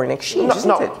still foreign exchange,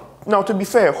 isn't it? Now, to be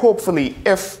fair, hopefully,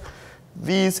 if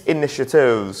these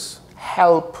initiatives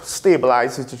help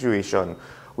stabilize the situation,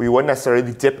 we won't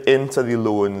necessarily dip into the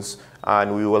loans,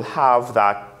 and we will have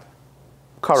that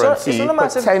currency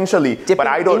potentially. But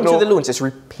I don't know. Into the loans, it's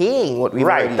repaying what we've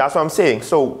already. Right, that's what I'm saying.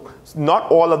 So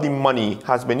not all of the money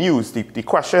has been used. The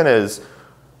question is,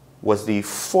 was the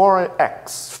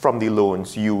Forex from the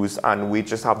loans used and we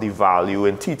just have the value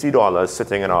in TT dollars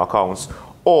sitting in our accounts,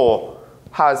 or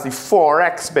has the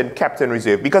Forex been kept in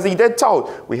reserve? Because he did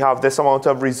tout, we have this amount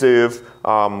of reserve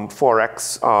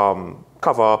Forex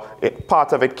cover.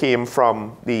 Part of it came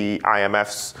from the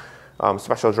IMF's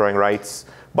special drawing rights.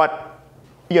 But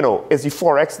you know, is the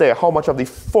forex there? How much of the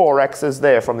forex is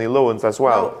there from the loans as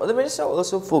well? Now, the minister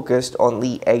also focused on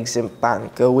the Exim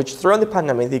Bank, which throughout the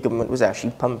pandemic the government was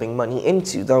actually pumping money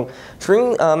into. Now,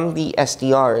 during the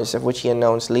SDRs, of which he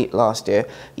announced late last year,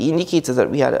 he indicated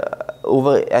that we had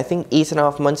over, I think,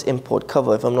 8.5 months import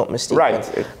cover, if I'm not mistaken.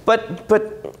 Right. But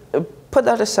put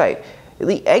that aside.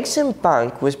 The Exim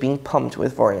Bank was being pumped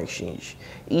with foreign exchange.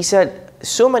 He said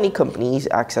so many companies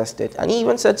accessed it, and he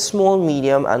even said small,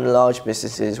 medium, and large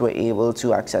businesses were able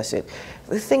to access it.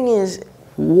 The thing is,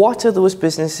 what are those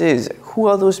businesses? Who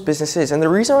are those businesses? And the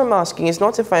reason I'm asking is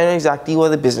not to find out exactly who are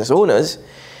the business owners.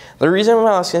 The reason I'm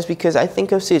asking is because I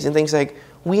think of certain things like,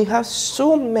 we have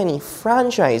so many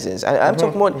franchises, and I'm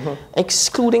talking about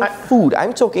excluding food.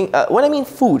 I'm talking, when I mean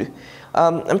food,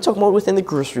 I'm talking about within the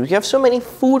grocery. We have so many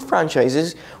food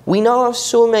franchises. We now have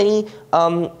so many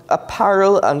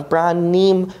apparel and brand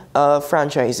name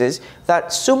franchises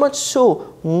that so much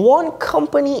so, one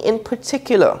company in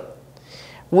particular,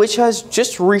 which has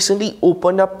just recently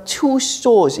opened up 2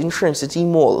 stores in Trinity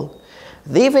Mall,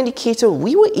 they've indicated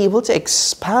we were able to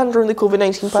expand during the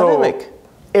COVID-19 pandemic.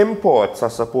 Imports are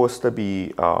supposed to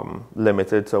be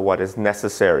limited to what is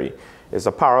necessary. Is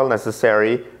apparel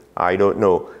necessary? I don't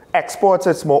know. Exports,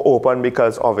 it's more open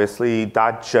because obviously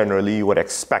that generally you would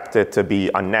expect it to be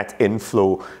a net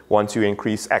inflow once you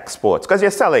increase exports because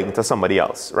you're selling to somebody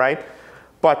else, right?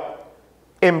 But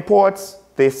imports,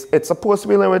 it's supposed to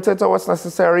be limited to what's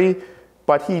necessary,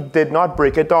 but he did not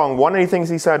break it down. One of the things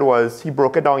he said was he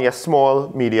broke it down, yes, small,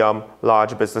 medium,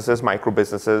 large businesses, micro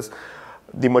businesses.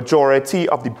 The majority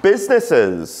of the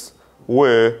businesses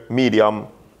were medium,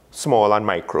 small, and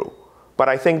micro. But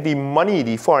I think the money,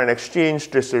 the foreign exchange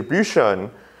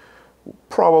distribution,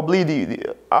 probably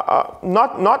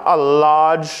not a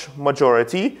large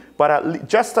majority, but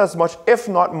just as much, if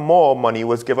not more, money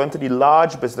was given to the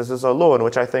large businesses alone,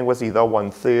 which I think was either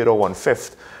 1/3 or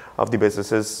 1/5 of the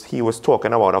businesses he was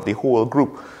talking about, of the whole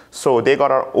group. So they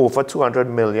got over 200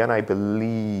 million, I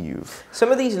believe.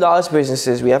 Some of these large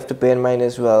businesses, we have to bear in mind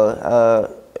as well,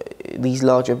 these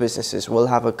larger businesses will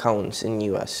have accounts in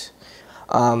US.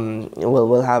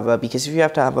 We'll have, because if you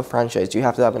have to have a franchise, you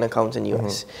have to have an account in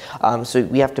US. So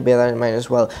we have to bear that in mind as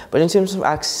well. But in terms of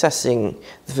accessing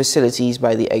the facilities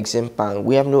by the Exim Bank,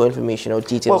 we have no information or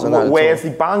details on that. Where is the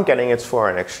bank getting its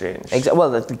foreign exchange? Well,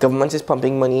 the government is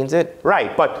pumping money into it.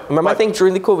 Right, but... Remember, I think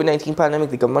during the COVID-19 pandemic,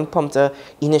 the government pumped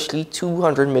initially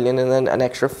 200 million and then an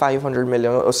extra 500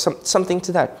 million or something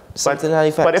to that. Something to that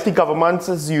effect. But if the government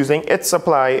is using its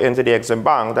supply into the Exim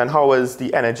Bank, then how is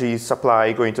the energy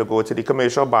supply going to go to the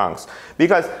commercial banks?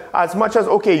 Because as much as,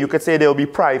 okay, you could say there will be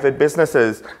private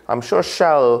businesses, I'm sure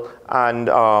Shell and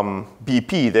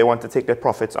BP, they want to take their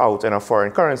profits out in a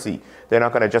foreign currency. They're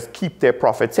not going to just keep their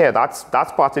profits here. That's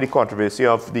part of the controversy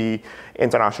of the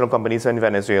international companies in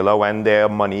Venezuela when their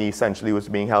money essentially was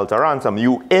being held to ransom.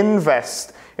 You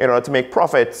invest in order to make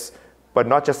profits, but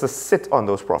not just to sit on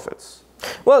those profits.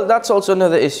 Well, that's also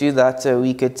another issue that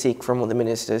we could take from what the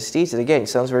minister stated. Again, it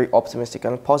sounds very optimistic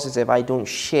and positive. I don't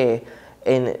share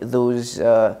in those,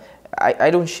 I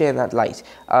don't share in that light.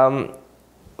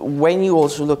 When you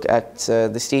also look at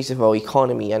the state of our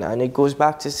economy, and it goes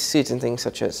back to certain things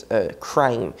such as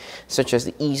crime, such as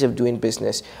the ease of doing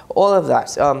business, all of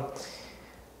that.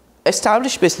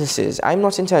 Established businesses, I'm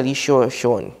not entirely sure,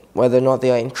 Sean, whether or not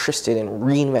they are interested in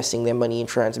reinvesting their money in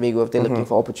Trinidad and Tobago if they're looking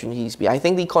for opportunities. I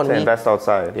think the economy... To invest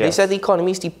outside, yes. They said the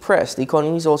economy is depressed. The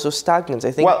economy is also stagnant.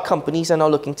 I think companies are now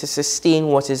looking to sustain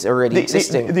what is already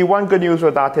existing. The one good news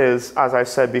with that is, as I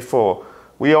said before,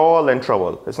 we are all in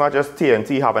trouble. It's not just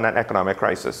TNT having an economic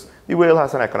crisis. The world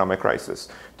has an economic crisis.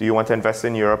 Do you want to invest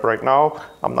in Europe right now?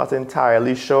 I'm not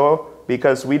entirely sure,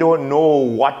 because we don't know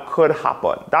what could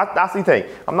happen. That's the thing.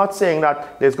 I'm not saying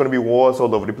that there's going to be wars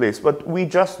all over the place, but we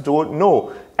just don't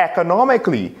know.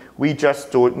 Economically, we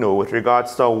just don't know with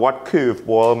regards to what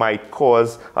curveball might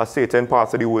cause a certain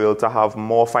part of the world to have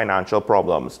more financial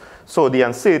problems. So the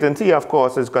uncertainty, of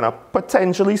course, is going to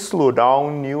potentially slow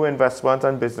down new investment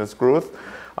and business growth.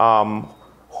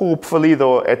 Hopefully,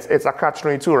 though, it's a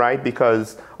catch-22, right?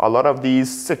 Because a lot of these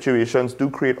situations do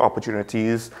create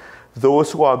opportunities.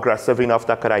 Those who are aggressive enough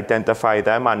that could identify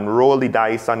them and roll the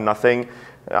dice and nothing,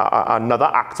 another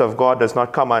act of God does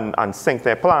not come and sink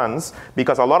their plans,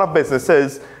 because a lot of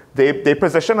businesses, they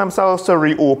position themselves to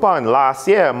reopen last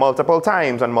year multiple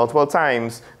times, and multiple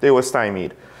times they were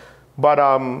stymied. But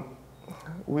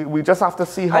we just have to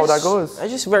see how that goes.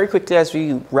 Just very quickly, as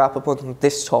we wrap up on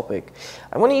this topic,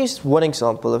 I want to use one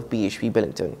example of BHP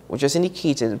Billington, which was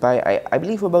indicated by, I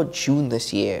believe, about June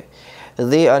this year.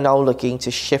 They are now looking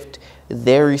to shift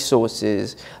their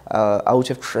resources out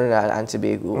of Trinidad and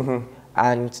Tobago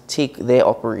and take their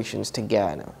operations to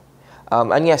Guyana.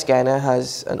 And yes, Guyana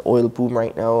has an oil boom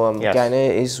right now. Yes. Guyana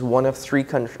is one of three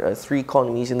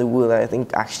economies in the world that I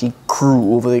think actually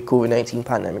grew over the COVID-19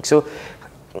 pandemic. So,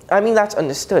 I mean, that's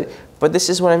understood. But this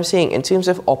is what I'm saying. In terms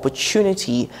of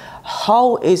opportunity,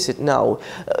 how is it now?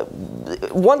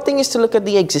 One thing is to look at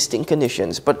the existing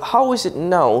conditions, but how is it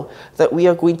now that we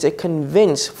are going to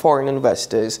convince foreign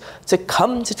investors to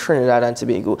come to Trinidad and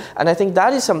Tobago? And I think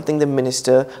that is something the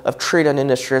Minister of Trade and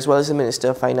Industry as well as the Minister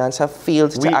of Finance have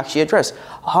failed to actually address.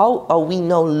 How are we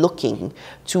now looking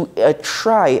to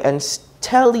try and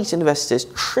tell these investors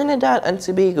Trinidad and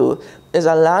Tobago is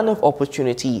a land of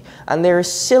opportunity, and there is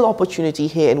still opportunity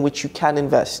here in which you can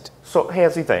invest? So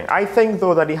here's the thing. I think,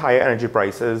 though, that the higher energy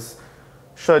prices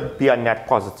should be a net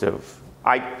positive.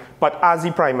 But as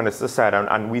the Prime Minister said,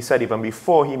 and we said even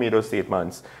before he made those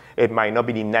statements, it might not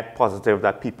be the net positive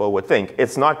that people would think.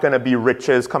 It's not going to be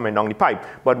riches coming down the pipe,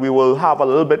 but we will have a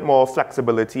little bit more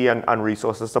flexibility and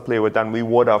resources to play with than we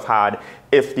would have had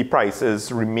if the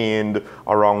prices remained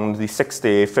around the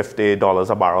 $60, $50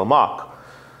 a barrel mark.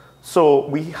 So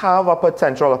we have a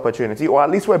potential opportunity, or at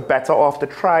least we're better off to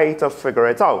try to figure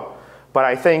it out. But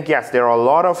I think, yes, there are a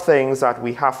lot of things that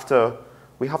we have to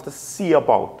see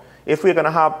about. If we're going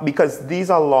to have, because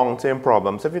these are long-term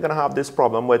problems, if we're going to have this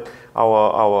problem with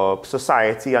our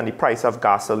society and the price of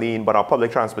gasoline, but our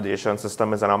public transportation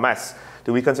system is in a mess,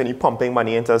 do we continue pumping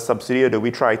money into a subsidy, or do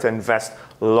we try to invest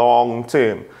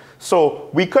long-term? So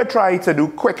we could try to do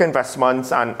quick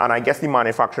investments, and I guess the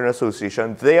Manufacturing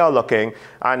Association, they are looking,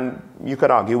 and you could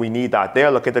argue we need that, they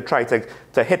are looking to try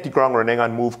to hit the ground running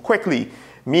and move quickly.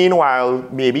 Meanwhile,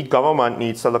 maybe government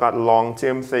needs to look at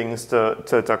long-term things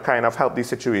to kind of help the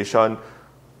situation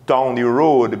down the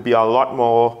road be a lot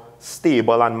more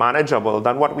stable and manageable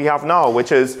than what we have now,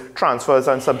 which is transfers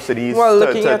and subsidies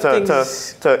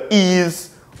to ease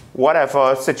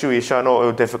whatever situation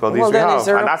or difficulties we have,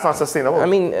 and that's not sustainable. I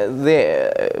mean,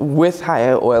 with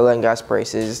higher oil and gas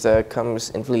prices comes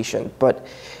inflation, but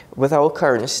with our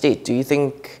current state, do you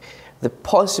think the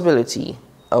possibility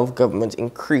of government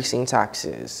increasing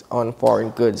taxes on foreign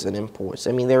goods and imports?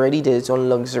 I mean, they already did it on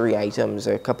luxury items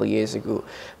a couple of years ago,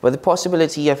 but the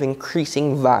possibility of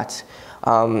increasing VAT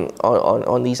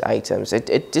on these items,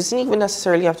 it doesn't even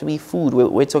necessarily have to be food.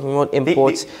 We're talking about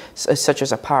imports such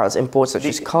as apparel, imports such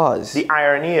as cars. The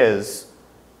irony is,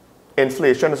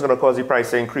 inflation is going to cause the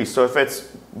price to increase. So if it's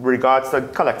regards to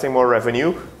collecting more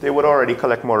revenue, they would already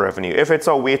collect more revenue. If it's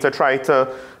a way to try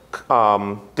to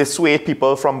dissuade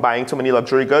people from buying too many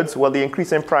luxury goods, well, the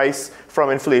increase in price from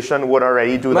inflation would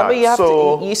already do that.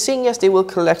 You're saying, yes, they will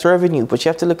collect revenue, but you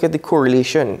have to look at the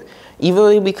correlation. Even though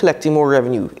they'll be collecting more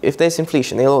revenue, if there's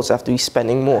inflation, they'll also have to be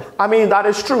spending more. I mean, that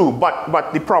is true,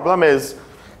 but the problem is,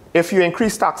 if you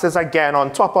increase taxes again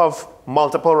on top of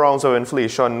multiple rounds of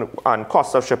inflation and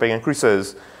cost of shipping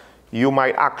increases, you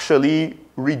might actually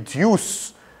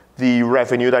reduce the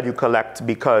revenue that you collect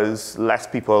because less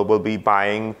people will be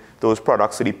buying those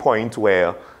products to the point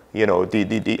where, you know,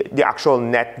 the actual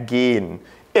net gain,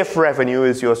 if revenue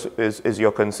is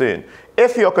your concern.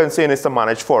 If your concern is to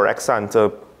manage Forex and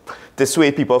to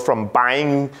dissuade people from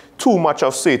buying too much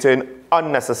of certain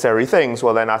unnecessary things,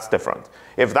 well, then that's different.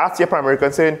 If that's your primary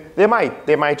concern, they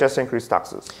might just increase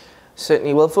taxes.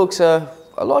 Certainly. Well, folks,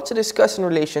 a lot to discuss in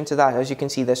relation to that. As you can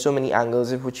see, there's so many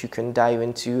angles of which you can dive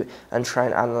into and try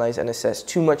and analyze and assess.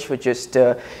 Too much for just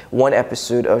one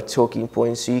episode of Talking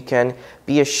Points. So you can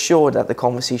be assured that the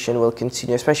conversation will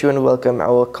continue, especially when we welcome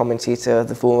our commentator,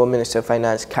 the former Minister of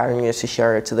Finance, Karen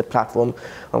Yusishara, to the platform.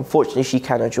 Unfortunately, she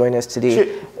cannot join us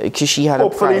today because she had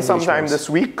hopefully sometime this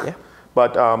week. Yeah.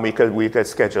 But we could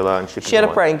schedule her, and she had a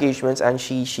prior engagement, and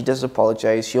she does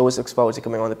apologize. She always looks forward to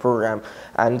coming on the program.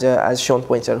 And as Sean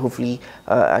pointed out, hopefully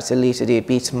at a later date,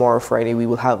 be it tomorrow, Friday, we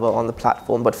will have her on the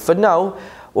platform. But for now,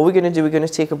 what we're going to do, we're going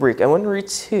to take a break. And when we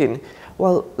return,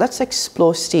 well, let's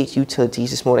explore state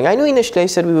utilities this morning. I know initially I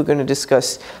said we were going to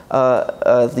discuss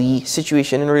the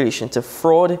situation in relation to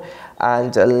fraud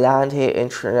and land here in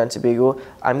Trinidad and Tobago.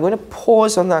 I'm going to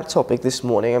pause on that topic this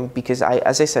morning because,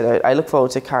 as I said, I look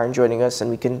forward to Karen joining us and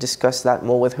we can discuss that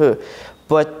more with her.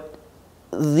 But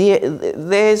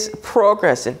there's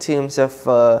progress in terms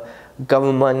of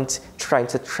government trying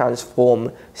to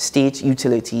transform state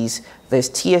utilities. There's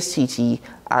TSTT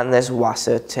and there's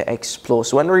WASA to explore.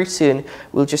 So when we return,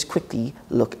 we'll just quickly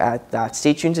look at that.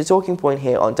 Stay tuned to Talking Point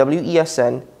here on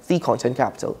WESN, the Content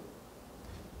Capital.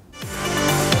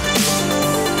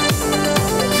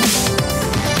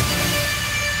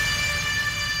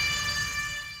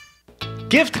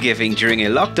 Gift giving during a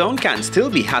lockdown can still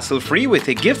be hassle-free with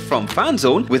a gift from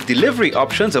FanZone with delivery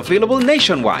options available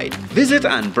nationwide. Visit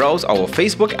and browse our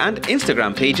Facebook and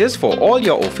Instagram pages for all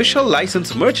your official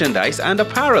licensed merchandise and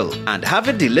apparel and have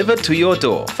it delivered to your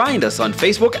door. Find us on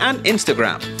Facebook and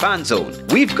Instagram. FanZone,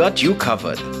 we've got you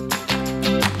covered.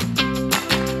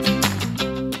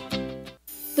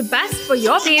 The best for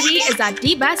your baby is at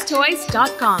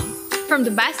thebesttoys.com. From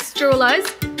the best strollers,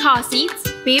 car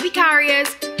seats, baby carriers,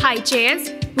 high chairs,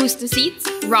 booster seats,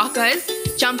 rockers,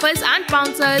 jumpers and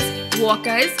bouncers,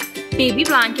 walkers, baby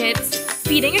blankets,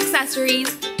 feeding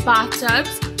accessories,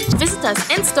 bathtubs. Visit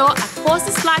us in-store at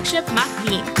Forces Flagship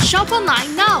McLean. Shop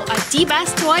online now at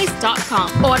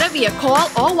thebesttoys.com. Order via call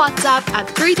or WhatsApp at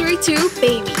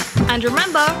 332-BABY. And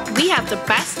remember, we have the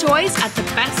best toys at the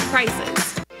best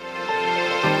prices.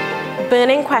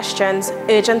 Burning questions,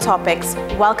 urgent topics.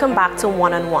 Welcome back to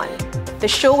One on One, the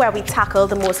show where we tackle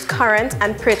the most current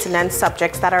and pertinent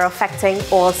subjects that are affecting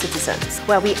all citizens,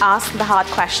 where we ask the hard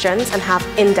questions and have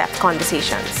in-depth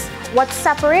conversations. What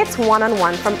separates One on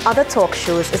One from other talk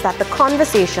shows is that the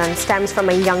conversation stems from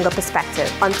a younger perspective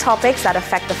on topics that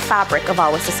affect the fabric of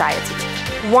our society.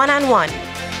 One on One,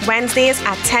 Wednesdays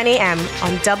at 10 a.m.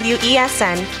 on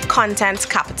WESN Content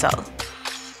Capital.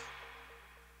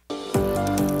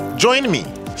 Join me,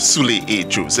 Sule A.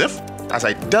 Joseph, as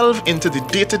I delve into the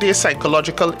day-to-day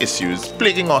psychological issues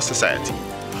plaguing our society.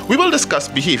 We will discuss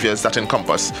behaviors that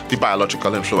encompass the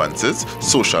biological influences,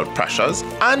 social pressures,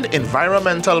 and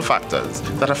environmental factors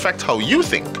that affect how you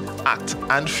think, act,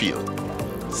 and feel.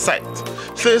 Sight,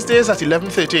 Thursdays at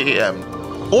 11:30 a.m.,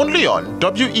 only on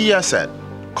WESN,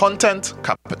 Content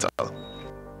Capital.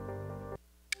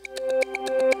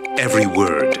 Every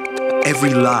word,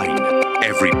 every line,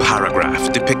 every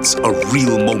paragraph depicts a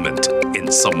real moment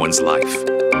in someone's life.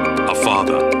 A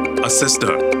father, a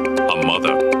sister, a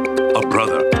mother, a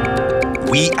brother.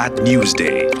 We at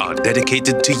Newsday are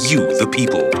dedicated to you, the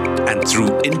people, and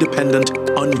through independent,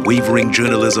 unwavering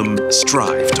journalism,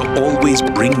 strive to always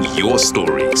bring your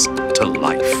stories to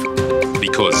life.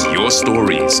 Because your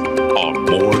stories are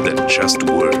more than just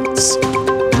words.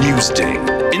 Newsday,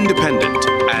 independent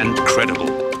and credible.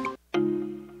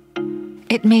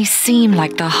 It may seem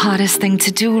like the hardest thing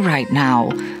to do right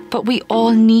now, but we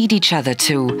all need each other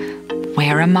to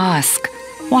wear a mask,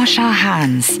 wash our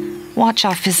hands, watch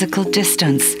our physical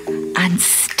distance, and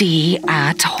stay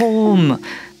at home.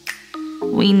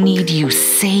 We need you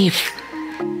safe.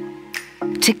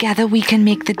 Together we can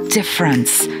make the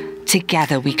difference.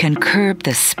 Together we can curb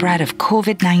the spread of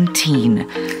COVID-19.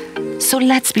 So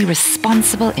let's be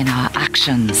responsible in our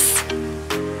actions.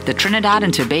 The Trinidad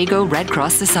and Tobago Red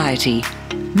Cross Society.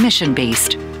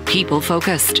 Mission-based,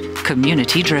 people-focused,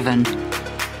 community-driven.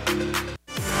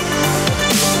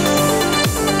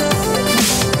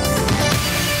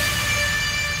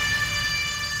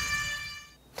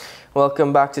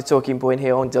 Welcome back to Talking Point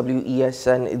here on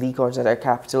WESN, the Content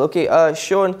Capital. Okay,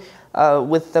 Sean,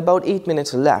 with about 8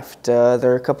 minutes left,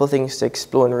 there are a couple of things to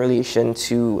explore in relation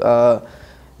to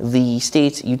the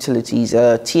state utilities,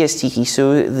 TSTE.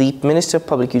 So the Minister of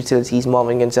Public Utilities,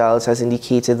 Marvin Gonzalez, has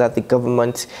indicated that the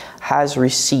government has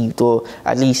received, or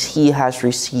at least he has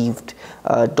received,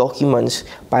 documents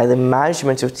by the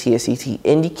management of TSTE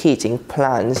indicating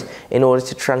plans in order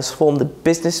to transform the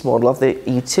business model of the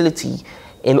utility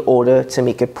in order to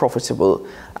make it profitable.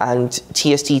 And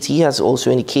TSTE has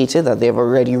also indicated that they have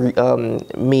already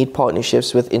made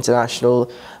partnerships with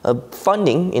international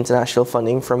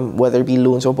funding from whether it be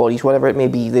loans or bodies, whatever it may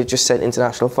be. They've just said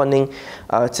international funding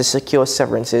to secure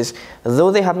severances.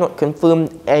 Though they have not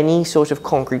confirmed any sort of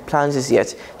concrete plans as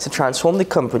yet to transform the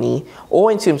company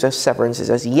or in terms of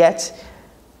severances as yet,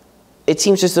 it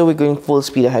seems as though we're going full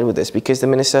speed ahead with this, because the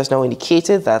minister has now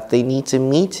indicated that they need to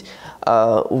meet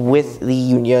with the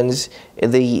unions,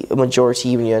 the majority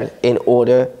union, in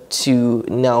order to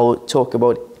now talk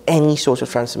about any sort of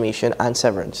transformation and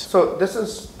severance. So this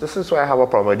is where I have a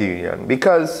problem with the union,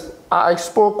 because I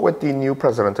spoke with the new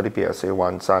president of the PSA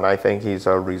once, and I think he's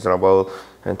a reasonable,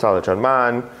 intelligent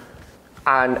man,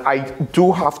 and I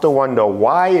do have to wonder,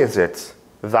 why is it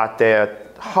that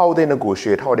how they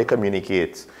negotiate, how they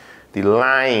communicate, the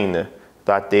line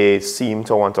that they seem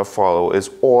to want to follow is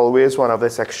always one of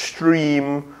this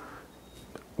extreme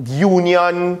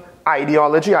union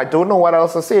ideology. I don't know what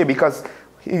else to say, because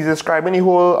he's describing the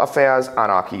whole affair as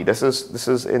anarchy. This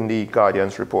is in the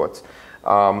Guardian's report.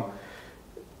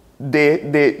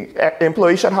 The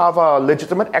employees should have a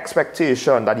legitimate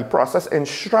expectation that the process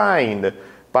enshrined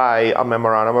by a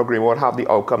memorandum agreement will have the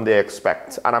outcome they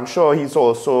expect. And I'm sure he's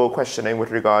also questioning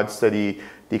with regards to the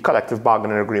collective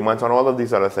bargaining agreement and all of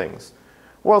these other things.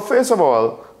 Well, first of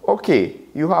all, okay,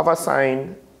 you have a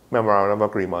signed memorandum of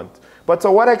agreement. But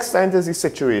to what extent is the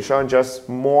situation just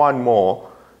more and more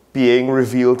being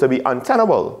revealed to be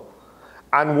untenable?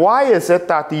 And why is it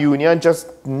that the union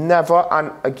just never,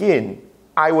 and again,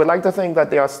 I would like to think that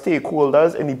there are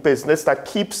stakeholders in the business that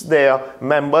keeps their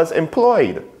members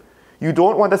employed. You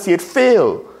don't want to see it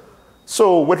fail.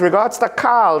 So with regards to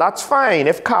Carl, that's fine.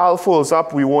 If Carl folds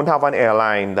up, we won't have an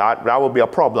airline. That will be a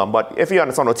problem. But if you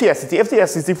understand, TSCT, if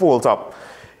TSCT folds up,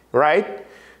 right,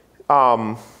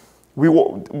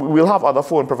 we'll have other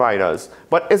phone providers.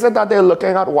 But is it that they're looking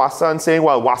at WASA and saying,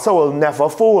 well, WASA will never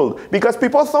fold? Because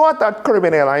people thought that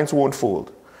Caribbean Airlines won't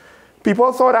fold.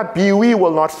 People thought that BUE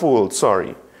will not fold,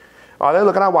 sorry. Are they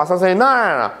looking at WASA and saying,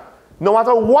 no. No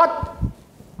matter what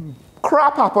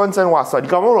crap happens in WASA, the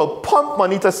government will pump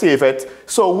money to save it,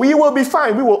 so we will be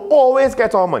fine. We will always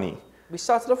get our money. We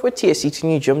started off with TSCT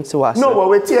and you jumped to WASA. No, but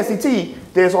with TSCT,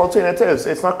 there's alternatives.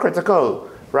 It's not critical,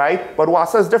 right? But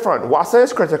WASA is different. WASA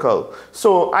is critical.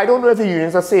 So I don't know if the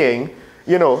unions are saying,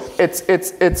 you know,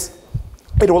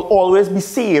 it will always be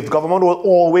saved. Government will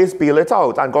always bail it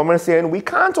out. And government is saying, we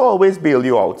can't always bail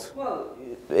you out. Well,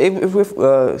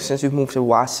 since we've moved to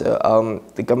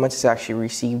WASA, the government has actually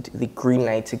received the green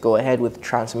light to go ahead with the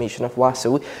transformation of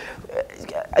WASA.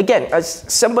 Again, as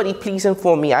somebody, please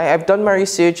inform me. I've done my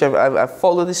research. I've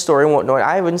followed the story and whatnot.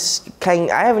 I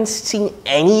haven't seen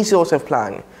any sort of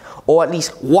plan. Or at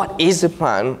least, what is the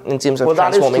plan in terms of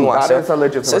transforming WASA? That is a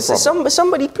legitimate problem.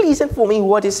 Somebody please inform me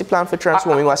what is the plan for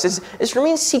transforming WASA. It's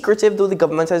remained secretive, though the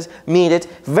government has made it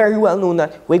very well known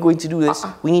that we're going to do this.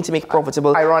 We need to make it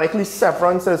profitable. Ironically,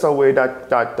 severance is a way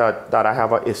that I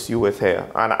have an issue with here.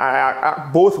 And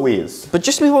I both ways. But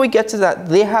just before we get to that,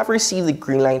 they have received the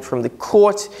green light from the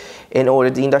court,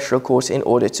 the industrial court, in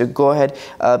order to go ahead,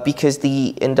 because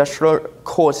the industrial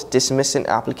court dismissed an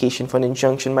application for an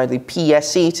injunction by the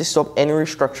PSA to stop any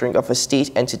restructuring of a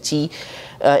state entity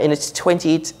in its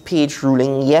 28-page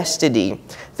ruling yesterday.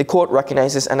 The court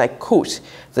recognizes, and I quote,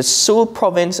 the sole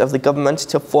province of the government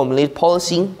to formulate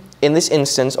policy, in this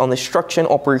instance on the structure and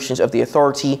operations of the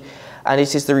authority, and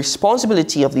it is the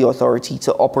responsibility of the authority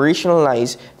to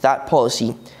operationalize that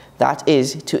policy. That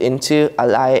is, to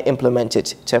implement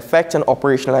it. To effect and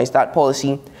operationalize that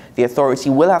policy, the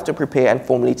authority will have to prepare and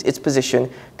formulate its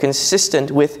position consistent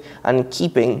with and in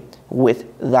keeping with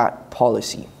that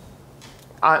policy.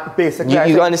 Basically,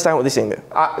 you understand what they're saying there?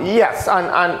 Yes,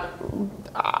 I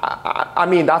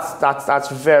mean that's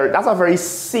a very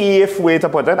safe way to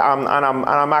put it.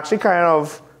 I'm actually kind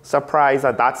of surprised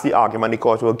that that's the argument the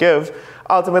court will give.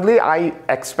 Ultimately, I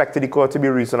expected the court to be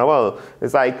reasonable.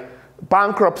 It's like,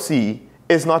 bankruptcy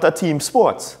is not a team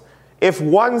sport. If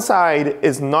one side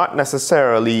is not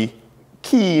necessarily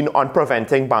keen on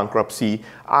preventing bankruptcy,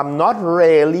 I'm not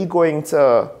really going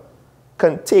to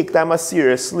take them as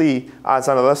seriously as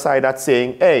another side that's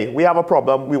saying, hey, we have a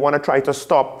problem, we want to try to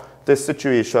stop this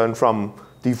situation from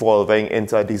devolving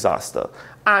into a disaster.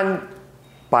 And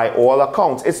by all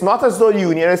accounts, it's not as though the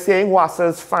union is saying WASA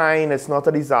is fine, it's not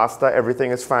a disaster,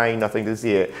 everything is fine, nothing to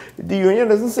see. The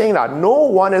union isn't saying that. No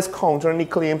one is countering the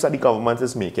claims that the government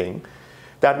is making,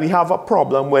 that we have a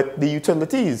problem with the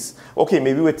utilities. Okay,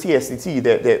 maybe with TSCT,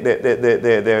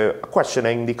 they're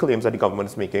questioning the claims that the government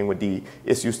is making with the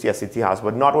issues TSCT has,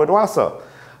 but not with WASA.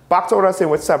 Back to what I was saying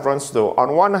with severance though.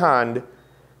 On one hand,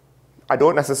 I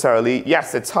don't necessarily,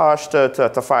 yes, it's harsh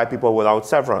to fire people without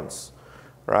severance,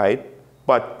 right?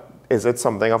 But is it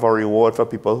something of a reward for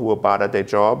people who are bad at their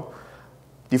job?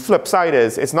 The flip side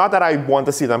is, it's not that I want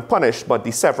to see them punished, but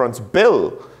the severance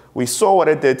bill, we saw what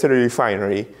it did to the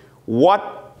refinery.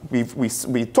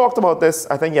 We talked about this,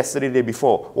 I think yesterday, the day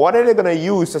before. What are they going to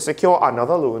use to secure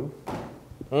another loan?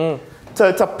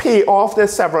 To pay off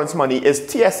this severance money? Is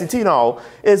TSCT now,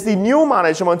 is the new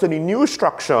management and the new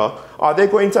structure, are they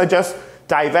going to just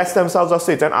divest themselves of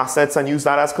certain assets and use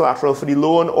that as collateral for the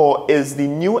loan, or is the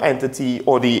new entity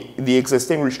or the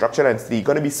existing restructured entity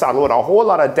going to be saddled with a whole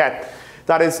lot of debt?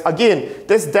 That is, again,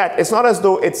 this debt, it's not as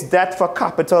though it's debt for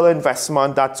capital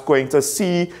investment that's going to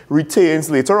see returns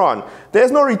later on.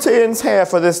 There's no returns here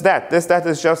for this debt. This debt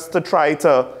is just to try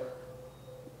to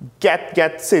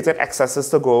get certain excesses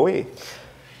to go away.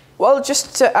 Well,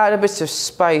 just to add a bit of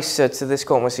spice to this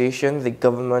conversation, the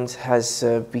government has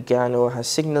begun or has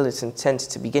signaled its intent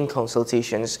to begin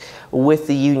consultations with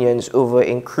the unions over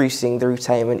increasing the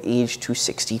retirement age to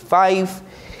 65.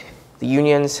 The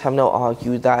unions have now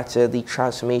argued that the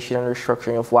transformation and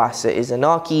restructuring of WASA is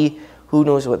anarchy. Who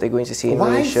knows what they're going to say in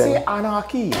relation? Why say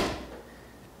anarchy?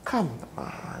 Come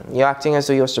on. You're acting as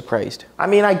though you're surprised. I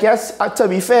mean, I guess, to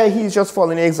be fair, he's just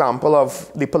following the example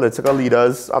of the political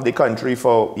leaders of the country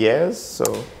for years,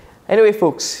 so. Anyway,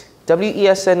 folks,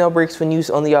 WESN now breaks for news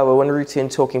on the hour. When we return,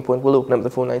 Talking Point will open up the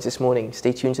phone lines this morning.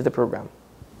 Stay tuned to the program.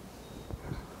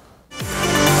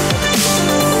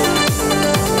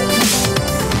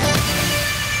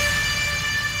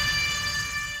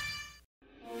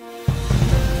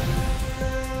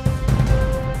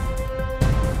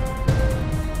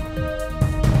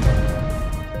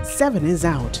 Seven is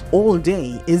out. All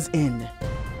day is in.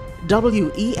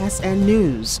 WESN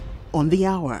News on the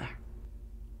hour.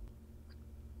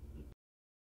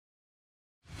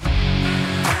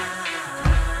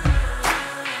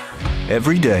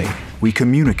 Every day, we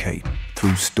communicate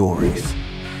through stories.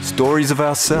 Stories of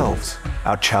ourselves,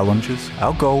 our challenges,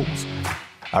 our goals,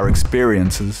 our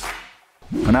experiences,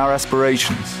 and our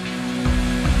aspirations.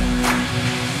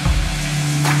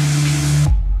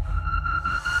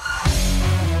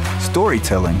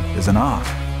 Storytelling is an art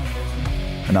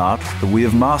that we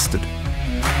have mastered.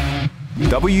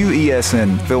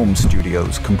 WESN Film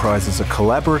Studios comprises a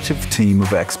collaborative team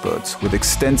of experts with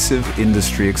extensive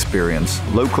industry experience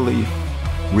locally,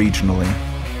 regionally,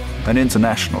 and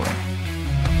internationally.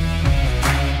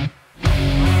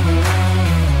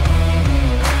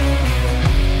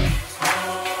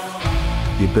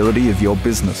 The ability of your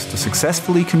business to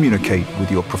successfully communicate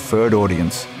with your preferred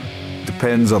audience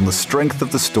depends on the strength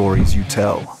of the stories you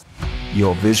tell.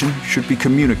 Your vision should be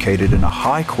communicated in a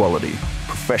high-quality,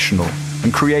 professional,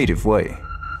 and creative way.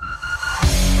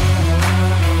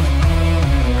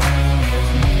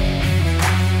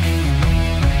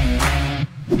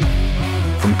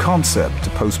 From concept to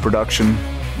post-production,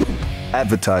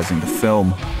 advertising to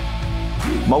film,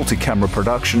 multi-camera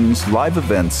productions, live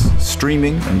events,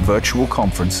 streaming, and virtual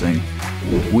conferencing,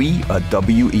 we are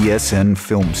WESN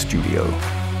Film Studio.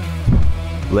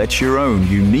 Let your own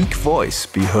unique voice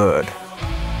be heard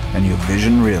and your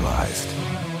vision realized.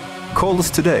 Call us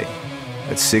today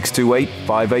at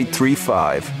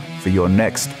 628-5835 for your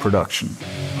next production.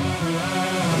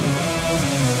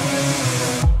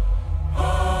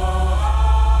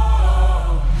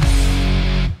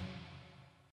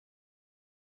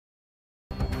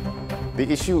 The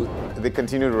issue, the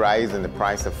continued rise in the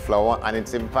price of flour and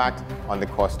its impact on the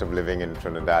cost of living in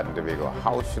Trinidad and Tobago.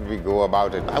 How should we go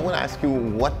about it? I want to ask you,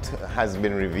 what has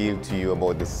been revealed to you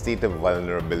about the state of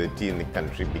vulnerability in the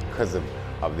country because of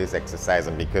this exercise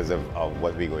and because of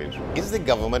what we're going through? Is the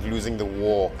government losing the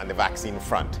war on the vaccine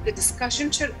front? The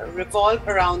discussion should revolve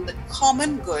around the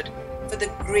common good for the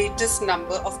greatest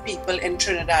number of people in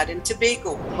Trinidad and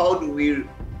Tobago. How do we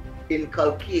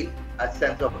inculcate a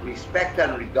sense of respect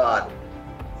and regard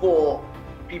for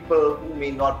people who may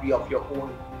not be of your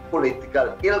own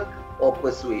political ilk or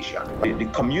persuasion? The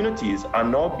communities are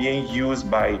now being used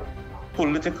by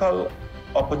political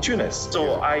opportunists.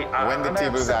 So when the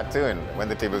tables are turned,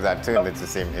 it's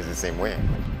the same way.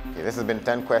 Okay, this has been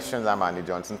 10 Questions. I'm Andy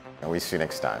Johnson, and we'll see you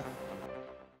next time.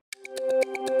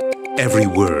 Every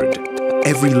word,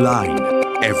 every line,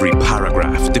 every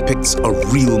paragraph depicts a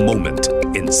real moment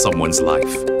in someone's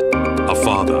life. A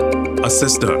father, a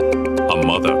sister, a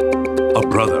mother, a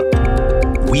brother.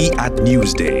 We at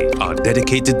Newsday are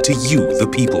dedicated to you, the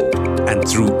people, and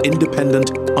through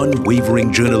independent,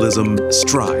 unwavering journalism,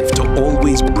 strive to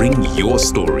always bring your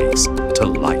stories to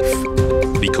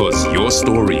life. Because your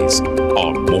stories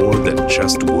are more than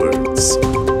just words.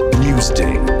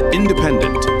 Newsday,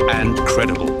 independent and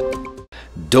credible.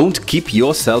 Don't keep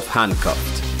yourself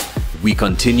handcuffed. We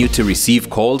continue to receive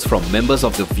calls from members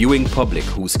of the viewing public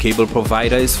whose cable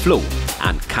provider is Flow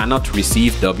and cannot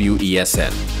receive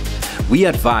WESN. We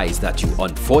advise that you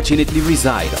unfortunately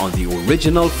reside on the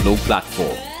original Flow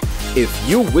platform. If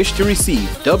you wish to receive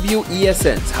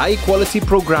WESN's high-quality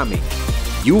programming,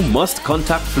 you must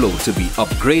contact Flow to be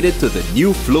upgraded to the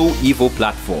new Flow Evo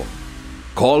platform.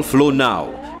 Call Flow now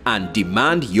and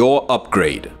demand your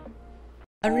upgrade.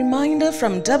 A reminder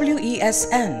from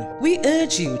WESN. We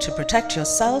urge you to protect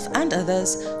yourself and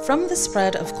others from the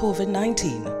spread of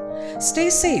COVID-19.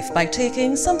 Stay safe by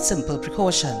taking some simple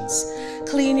precautions.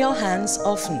 Clean your hands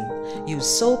often. Use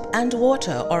soap and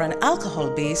water or an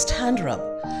alcohol-based hand rub.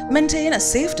 Maintain a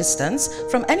safe distance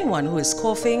from anyone who is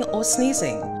coughing or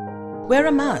sneezing. Wear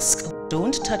a mask.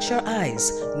 Don't touch your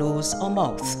eyes, nose or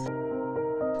mouth.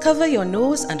 Cover your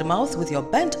nose and mouth with your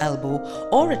bent elbow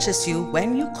or a tissue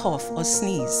when you cough or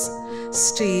sneeze.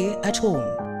 Stay at home.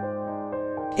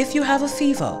 If you have a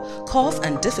fever, cough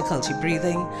and difficulty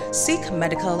breathing, seek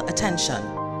medical attention.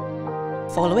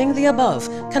 Following the above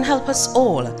can help us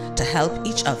all to help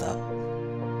each other.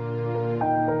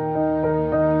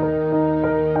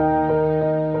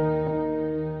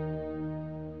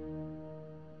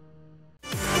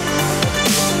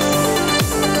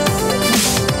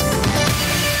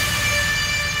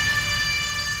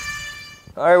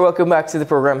 welcome back to the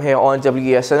program here on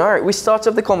WESN. All right, we start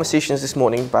up the conversations this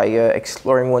morning by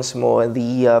exploring once more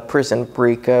the prison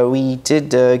break. We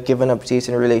did give an update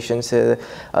in relation to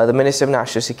the Minister of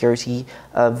National Security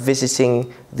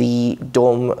visiting the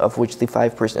dorm of which the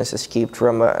 5 prisoners escaped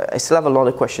from. I still have a lot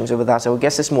of questions over that. Our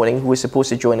guest this morning, who was supposed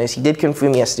to join us, he did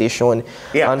confirm yesterday, Sean.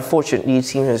 Yeah. Unfortunately, it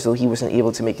seems as though he wasn't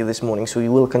able to make it this morning, so we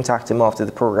will contact him after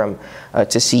the program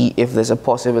to see if there's a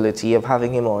possibility of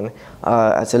having him on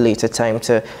at a later time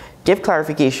to give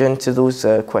clarification to those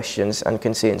questions and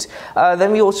concerns.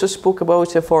 Then we also spoke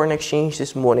about foreign exchange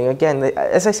this morning. Again,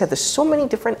 as I said, there's so many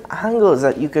different angles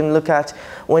that you can look at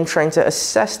when trying to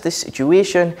assess this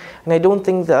situation, and I don't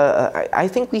think that I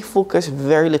think we focus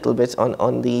very little bit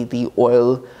on the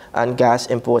oil and gas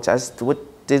imports as what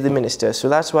did the minister. So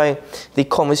that's why the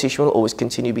conversation will always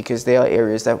continue, because there are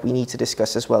areas that we need to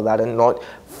discuss as well that are not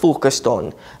focused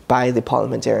on by the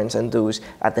parliamentarians and those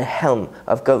at the helm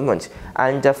of government.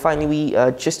 And finally, we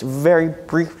just very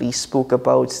briefly spoke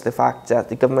about the fact that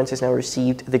the government has now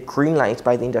received the green light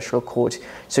by the Industrial Court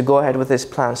to go ahead with its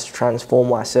plans to transform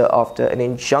WASA after an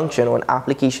injunction or an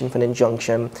application for an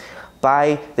injunction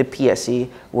by the PSA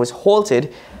was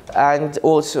halted. And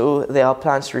also, there are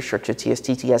plans to restructure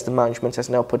TSTT as the management has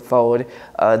now put forward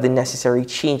the necessary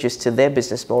changes to their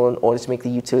business model in order to make the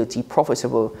utility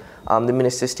profitable. The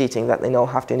minister stating that they now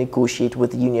have to negotiate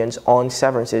with the unions on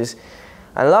severances.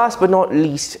 And last but not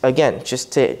least, again,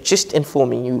 just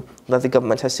informing you that the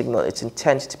government has signaled its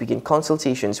intent to begin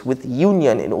consultations with the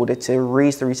union in order to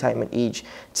raise the retirement age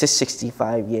to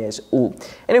 65 years old.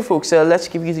 Anyway, folks, let's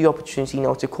give you the opportunity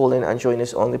now to call in and join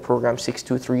us on the program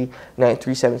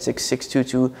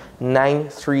 623-9376,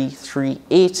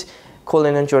 622-9338. Call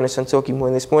in and join us on Talking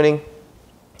Point this morning.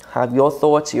 Have your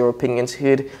thoughts, your opinions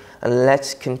heard, and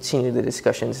let's continue the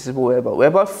discussion. This is what we're about. We're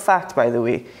about fact, by the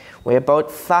way. We're about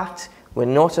fact. We're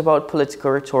not about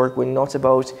political rhetoric. We're not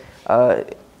about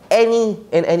in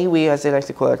any way, as they like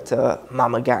to call it,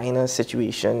 Mama Guyana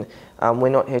situation. We're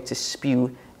not here to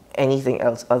spew anything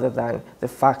else other than the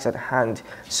facts at hand.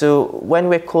 So when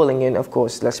we're calling in, of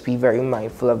course, let's be very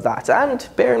mindful of that. And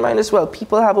bear in mind as well,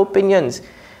 people have opinions.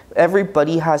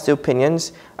 Everybody has their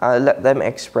opinions. Let them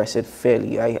express it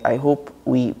fairly. I hope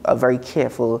we are very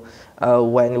careful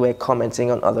when we're commenting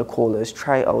on other callers.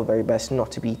 Try our very best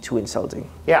not to be too insulting.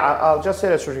 Yeah, I'll just say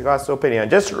this with regards to opinion.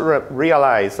 Just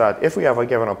realize that if we ever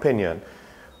give an opinion,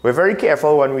 we're very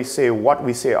careful when we say what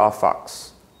we say are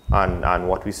facts and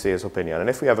what we say is opinion. And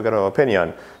if we ever get an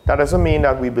opinion, that doesn't mean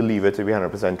that we believe it to be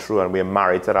 100% true and we're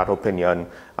married to that opinion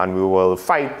and we will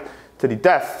fight to the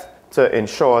death to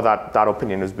ensure that that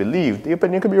opinion is believed. The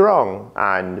opinion could be wrong,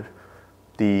 and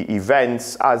the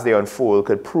events as they unfold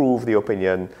could prove the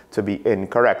opinion to be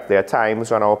incorrect. There are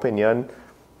times when our opinion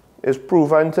is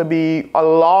proven to be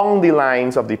along the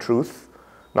lines of the truth,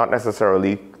 not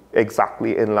necessarily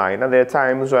exactly in line. And there are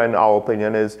times when our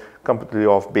opinion is completely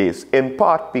off base, in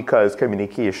part because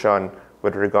communication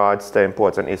with regards to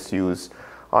important issues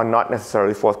are not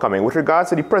necessarily forthcoming. With regards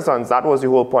to the prisons, that was the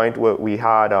whole point where we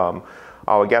had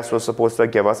our guest was supposed to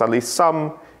give us at least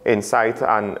some insight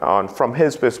and from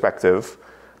his perspective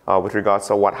with regards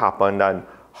to what happened and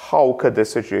how could this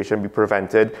situation be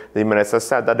prevented. The minister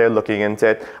said that they're looking into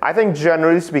it. I think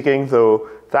generally speaking, though,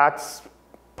 that's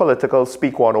political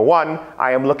speak 101.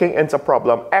 I am looking into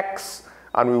problem X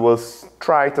and we will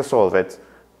try to solve it.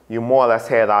 You more or less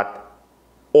hear that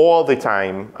all the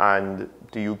time, and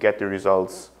do you get the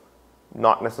results?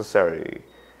 Not necessarily.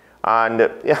 And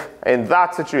yeah, in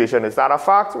that situation, is that a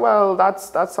fact? Well,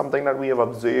 that's something that we have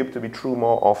observed to be true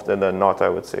more often than not, I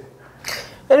would say.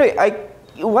 Anyway,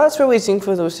 whilst we're waiting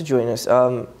for those to join us,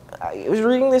 I was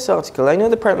reading this article. I know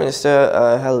the Prime Minister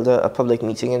held a public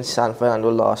meeting in San Fernando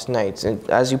last night, and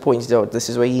as you pointed out, this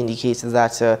is where he indicated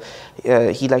that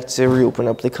he'd like to reopen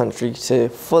up the country to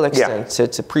full extent,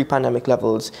 to pre-pandemic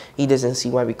levels. He doesn't see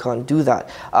why we can't do that.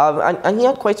 And he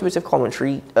had quite a bit of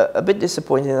commentary. A bit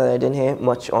disappointing that I didn't hear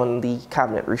much on the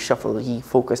cabinet reshuffle. He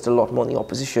focused a lot more on the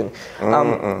opposition,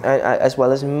 as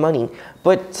well as money.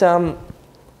 But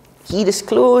he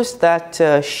disclosed that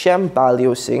Shem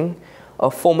Balio Singh, a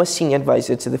former senior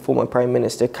advisor to the former Prime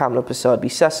Minister Kamla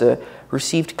Persad-Bissessar,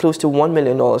 received close to $1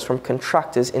 million from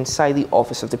contractors inside the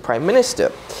office of the Prime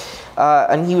Minister.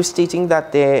 And he was stating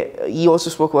that he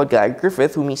also spoke about Guy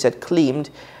Griffith, whom he said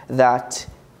claimed that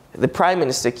the Prime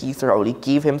Minister, Keith Rowley,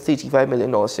 gave him $35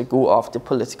 million to go after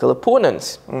political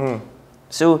opponents.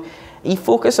 So he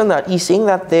focused on that. He's saying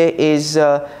that there is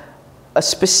a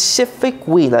specific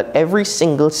way that every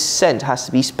single cent has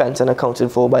to be spent and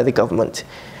accounted for by the government.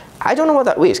 I don't know what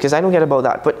that way is, because I don't get about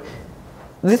that. But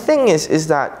the thing is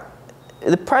that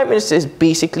the Prime Minister is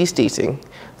basically stating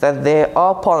that there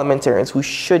are parliamentarians who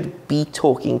should be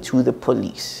talking to the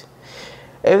police.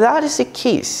 If that is the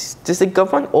case, does the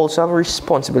government also have a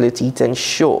responsibility to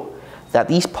ensure that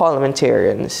these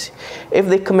parliamentarians, if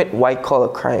they commit white-collar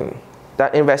crime,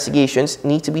 that investigations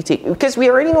need to be taken? Because we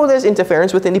already know there's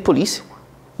interference within the police.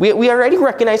 We already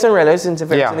recognize and realize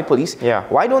interference in the police. Yeah.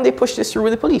 Why don't they push this through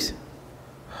with the police?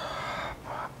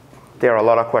 There are a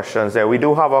lot of questions there. We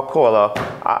do have a caller.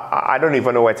 I don't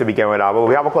even know where to begin with that, but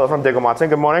we have a caller from Digger Martin.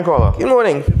 Good morning, caller. Good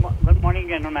morning. Good morning,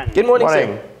 gentlemen. Good morning,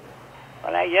 sir.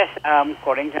 Well, I guess,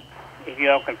 according to, if you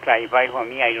all could clarify for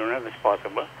me, I don't know if it's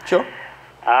possible. Sure.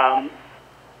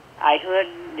 I heard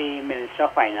the Minister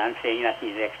of Finance saying that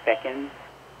he's expecting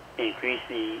to increase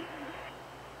the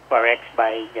forex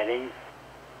by getting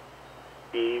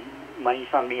the money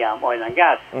from the oil and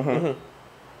gas.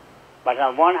 But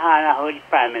on one hand, I heard the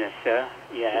Prime Minister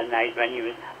the other night when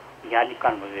he had the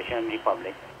conversation with the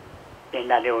public, saying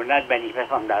that they would not benefit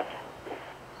from that.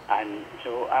 And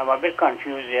so I'm a bit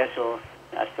confused there, so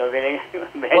as to where you're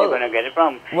going to get it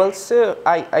from. Well, sir,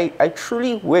 I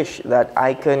truly wish that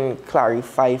I can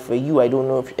clarify for you. I don't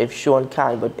know if Sean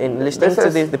can, but in listening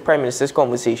to the Prime Minister's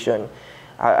conversation,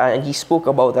 and he spoke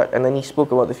about that, and then he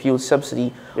spoke about the fuel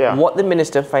subsidy. Yeah. What the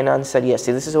Minister of Finance said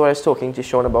yesterday, this is what I was talking to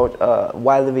Sean about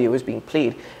while the video was being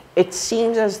played. It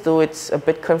seems as though it's a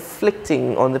bit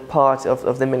conflicting on the part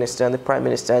of the Minister and the Prime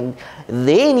Minister, and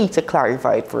they need to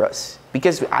clarify it for us.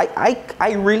 Because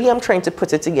I really am trying to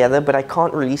put it together, but I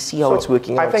can't really see how it's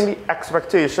working out. I think the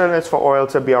expectation is for oil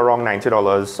to be around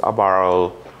 $90 a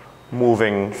barrel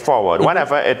moving forward.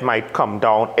 Whenever it might come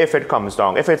down, if it comes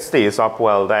down. If it stays up,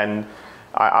 well then,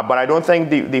 but I don't think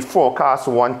the forecasts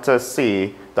want to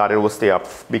say that it will stay up,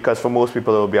 because for most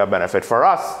people it will be a benefit. For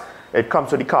us, it comes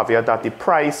to the caveat that the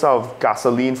price of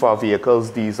gasoline for our vehicles,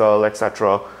 diesel,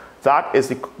 etc., that is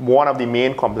one of the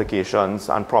main complications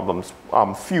and problems,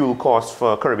 fuel costs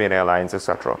for Caribbean Airlines,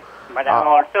 etc. But I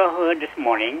also heard this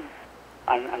morning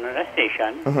on another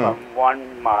station from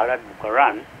one Mahalat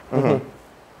Bukaran,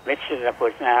 which is a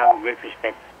person I have great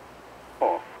respect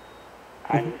for.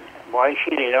 And boy,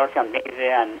 she laid out something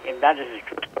there, and if that is the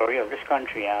true story of this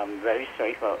country, I'm very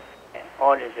sorry for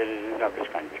all the citizens of this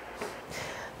country.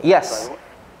 Yes. So,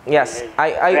 yes.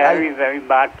 Very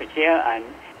bad picture, and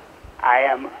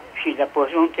she's a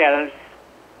person who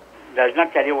does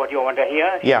not tell you what you want to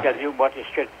hear. She tells you what you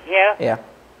should hear. Yeah.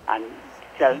 And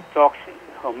talks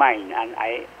her mind. And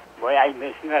I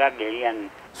listen to that daily, and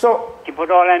so she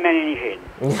put all her men in the shade.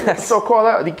 Yes. So,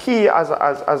 caller, the key, as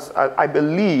I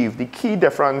believe, the key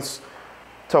difference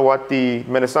to what the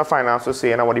Minister of Finance was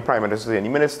saying and what the Prime Minister is saying. The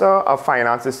Minister of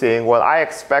Finance is saying, well, I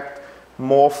expect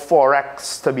more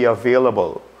forex to be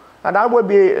available, and that would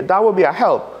be a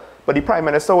help. But the Prime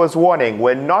Minister was warning,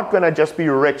 we're not going to just be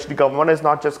rich. The government is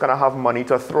not just going to have money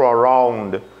to throw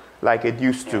around like it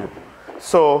used to.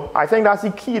 So I think that's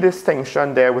the key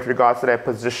distinction there with regards to their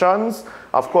positions.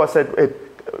 Of course,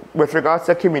 with regards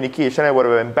to communication, it would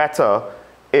have been better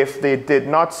if they did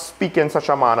not speak in such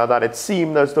a manner that it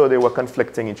seemed as though they were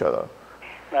conflicting each other.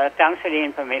 Well, thanks for the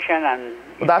information, and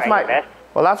that's my best.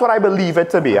 Well, that's what I believe it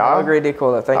to be. Have a great day,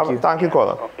 caller. Thank you. Thank you,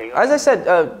 caller. Okay. As I said,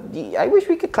 I wish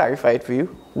we could clarify it for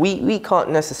you. We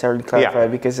can't necessarily clarify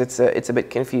it because it's a bit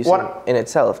confusing in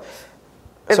itself.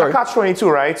 It's a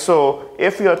catch-22, right? So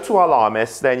if you're too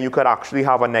alarmist, then you could actually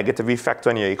have a negative effect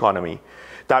on your economy.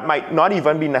 That might not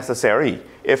even be necessary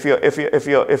if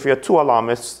you're too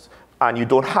alarmist and you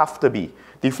don't have to be.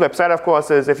 The flip side, of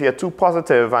course, is if you're too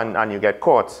positive and you get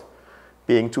caught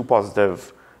being too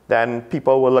positive, then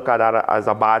people will look at that as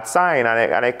a bad sign,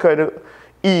 and it could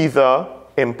either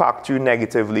impact you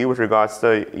negatively with regards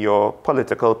to your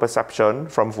political perception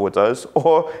from voters,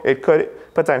 or it could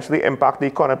potentially impact the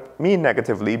economy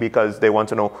negatively because they want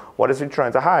to know what is it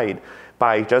trying to hide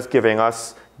by just giving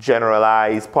us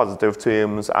generalized positive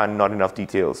terms and not enough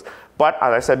details. But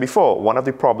as I said before, one of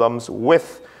the problems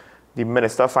with the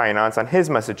Minister of Finance and his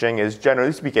messaging is,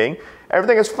 generally speaking,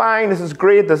 everything is fine, this is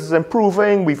great, this is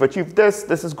improving, we've achieved this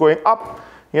is going up.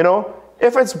 You know,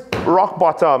 if it's rock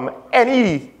bottom,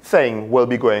 anything will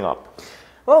be going up.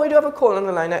 Well, we do have a call on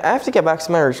the line. I have to get back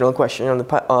to my original question on the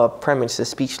Prime Minister's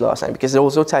speech last night, because it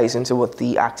also ties into what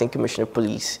the Acting Commissioner of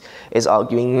Police is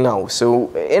arguing now.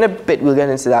 So in a bit, we'll get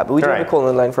into that. But we do have a call on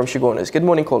the line from Shagonas. Good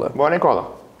morning, caller. Morning, caller.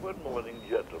 Good morning,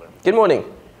 gentlemen. Good morning.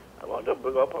 I want to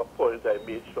bring up a point I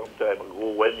made some time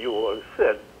ago when you all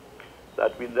said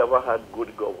that we never had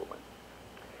good government.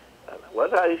 And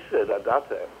what I said at that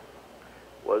time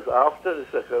was after the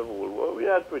Second World War, we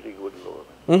had pretty good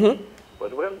government.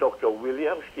 But when Dr.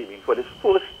 Williams came in for his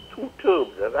first 2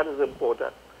 terms, and that is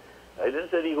important, I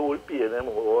didn't say the whole PNM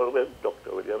or all when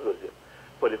Dr. Williams was here,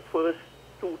 for the first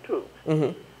two terms.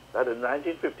 That is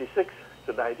 1956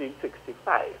 to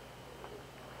 1965.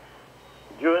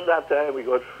 During that time, we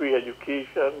got free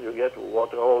education. You get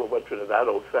water all over Trinidad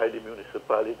outside the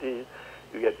municipalities.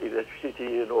 You get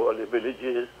electricity in all the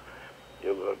villages.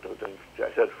 You got,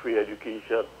 I said, free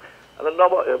education. And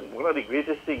one of the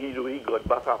greatest things he got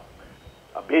back up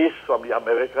a base from the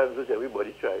Americans, which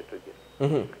everybody tried to get.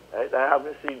 Right? I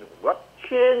haven't seen what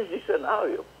changed the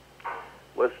scenario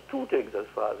was two things as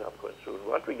far as I'm concerned.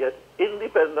 What we get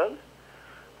independence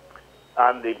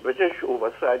and the British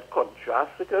oversight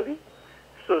contrastically.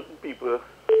 Certain people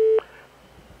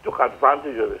took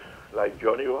advantage of it, like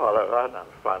Johnny O'Halloran and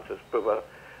Francis Privat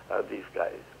and these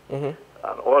guys. And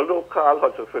although Carl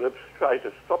Hudson Phillips tried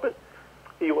to stop it,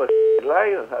 he was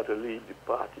lying and had to leave the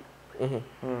party.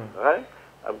 Right?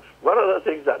 And one of the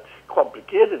things that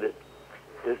complicated it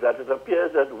is that it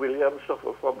appears that William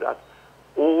suffered from that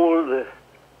old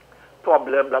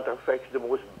problem that affects the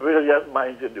most brilliant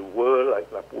minds in the world,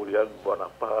 like Napoleon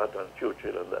Bonaparte and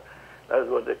Churchill and that. That's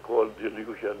what they call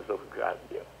delusions of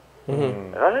grandeur.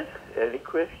 Right? Any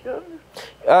questions?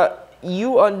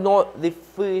 You are not the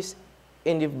first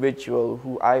individual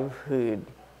who I've heard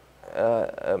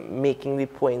making the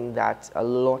point that a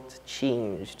lot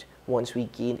changed once we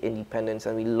gained independence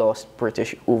and we lost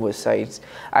British oversight.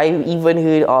 I even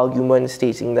heard arguments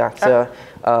stating that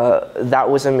that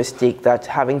was a mistake, that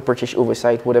having British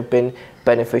oversight would have been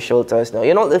beneficial to us now.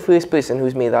 You're not the first person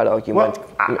who's made that argument.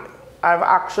 Well, I've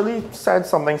actually said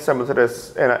something similar to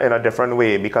this in a different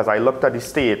way, because I looked at the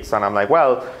states and I'm like,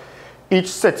 well, each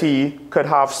city could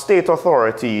have state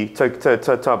authority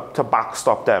to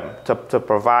backstop them, to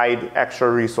provide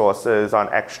extra resources and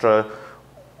extra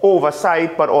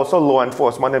oversight, but also law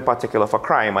enforcement in particular for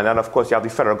crime. And then, of course, you have the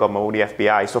federal government with the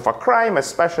FBI. So for crime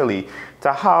especially,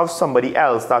 to have somebody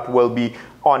else that will be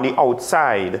on the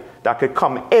outside that could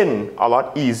come in a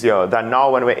lot easier than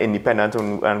now when we're independent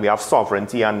and we have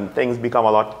sovereignty and things become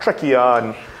a lot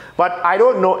trickier. But I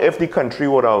don't know if the country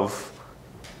would have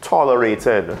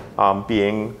tolerated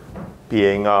being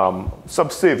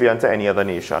subservient to any other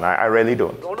nation. I really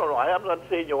don't. No. I am not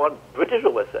saying you want British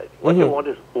oversight. What you want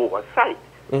is oversight.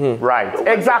 Right.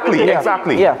 Exactly. Yes,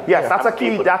 that's a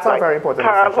key. That's a very important.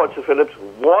 Carl Hudson Phillips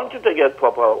wanted to get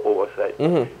proper oversight.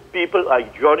 People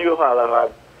like Johnny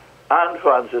O'Halloran and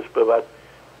Francis Privat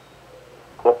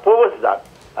opposed that,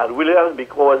 and Williams,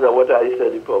 because of what I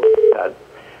said, he probably had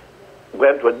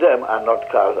went with them and not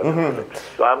Carl Hudson Phillips.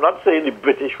 So I'm not saying the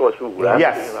British was who.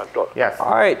 Yes.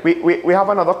 All right. We have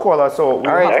another caller, so we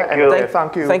have to end there.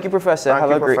 Thank you. Thank you, Professor.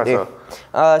 Have a great day.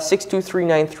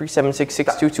 6239376,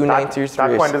 6229338.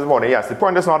 That point is important. Yes, the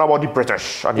point is not about the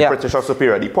British and the British are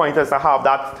superior. The point is to have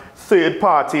that third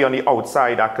party on the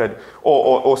outside that could,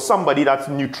 or somebody that's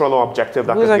neutral or objective.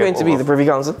 That Who's that going to be? The Privy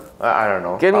Council? I don't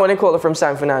know. Good morning, caller from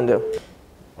San Fernando.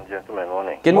 Gentlemen,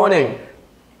 morning. Good morning.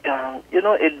 You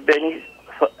know, it benefits,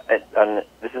 and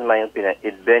this is my opinion,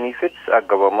 it benefits our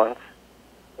government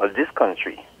of this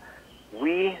country.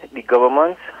 We, the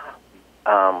government,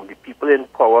 the people in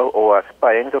power or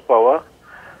aspiring to power,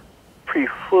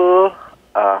 prefer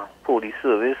a police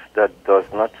service that does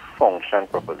not function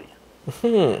properly.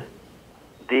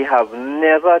 They have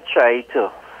never tried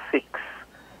to fix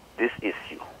this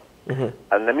issue.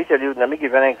 And let me give you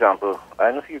an example. I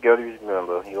don't know if you guys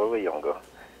remember, you were younger.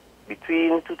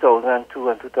 Between 2002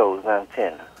 and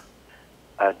 2010,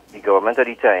 the government at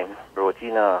the time brought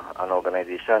in an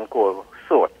organization called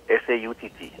SAUT,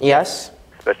 S-A-U-T-T. Yes.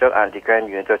 Special Anti-Crime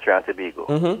Unit of Trinidad and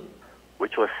Tobago,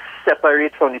 which was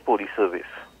separate from the police service.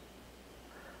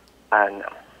 And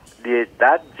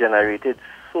that generated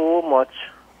so much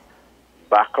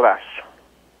backlash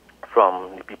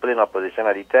from the people in opposition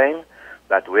at the time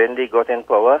that when they got in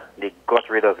power, they got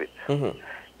rid of it.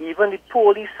 Even the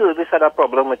police service had a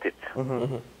problem with it.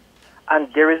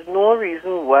 And there is no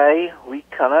reason why we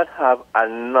cannot have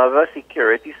another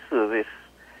security service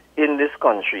in this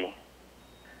country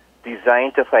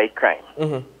designed to fight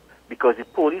crime. Because the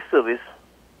police service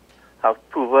have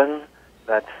proven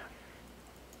that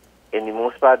in the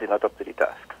most part they're not up to the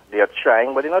task. They are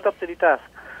trying, but they're not up to the task.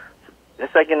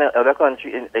 Just like in other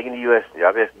countries, like in the US, you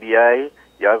have FBI,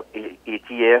 you have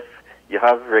ATF, you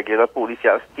have regular police,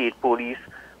 you have state police.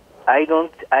 I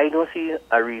don't see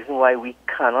a reason why we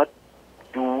cannot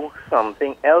do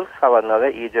something else, have another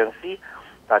agency,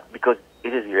 because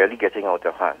it is really getting out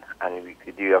of hand. And we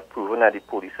have proven that the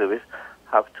police service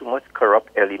have too much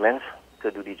corrupt elements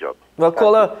to do the job. Well,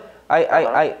 caller,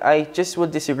 I just would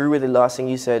disagree with the last thing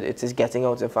you said. It is getting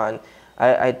out of hand.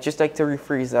 I'd just like to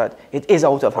rephrase that. It is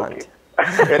out of hand.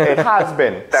 It has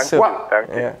been. Thank you.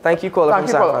 Yeah. Thank you, caller from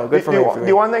San Good for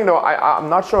the one thing, though, I'm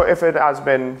not sure if it has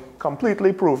been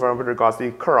completely proven with regards to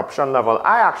the corruption level.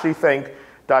 I actually think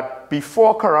that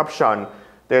before corruption,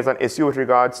 there's an issue with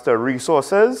regards to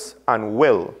resources and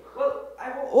will.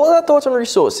 All our thoughts on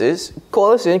resources,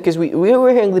 call us in, because we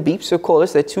were hearing the beep, so call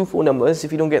us. There are 2 phone numbers.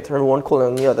 If you don't get through on one, call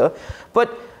on the other.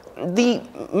 But the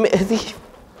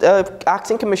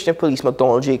Acting Commissioner of Police,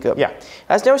 McDonald Jacob,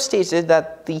 has now stated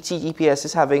that the TTPS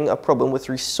is having a problem with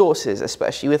resources,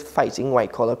 especially with fighting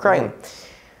white-collar crime.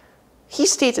 He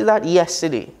stated that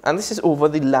yesterday, and this is over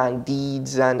the land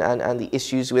deeds and the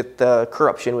issues with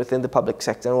corruption within the public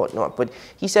sector and whatnot. But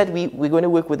he said we're going to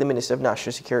work with the Minister of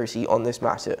National Security on this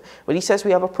matter. But he says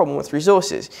we have a problem with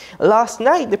resources. Last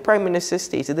night, the Prime Minister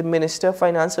stated the Minister of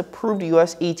Finance approved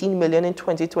US $18 million in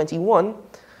 2021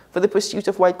 for the pursuit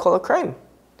of white-collar crime.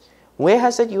 Where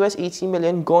has that US $18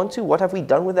 million gone to? What have we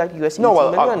done with that US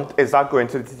 $18 million? Is that going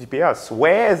to the TTPS?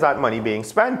 Where is that money being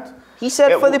spent? He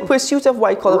said for the pursuit of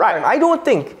white-collar crime. I don't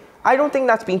think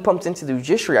that's being pumped into the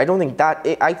judiciary.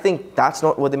 I think that's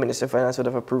not what the Minister of Finance would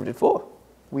have approved it for.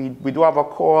 We do have a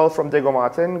call from Diego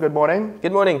Martin. Good morning.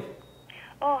 Good morning.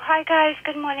 Oh, hi guys.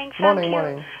 Good morning. Thank you.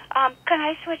 Morning. Can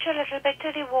I switch a little bit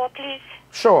to the war, please?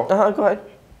 Sure. Go ahead.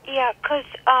 Yeah, because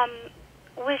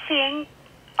we're seeing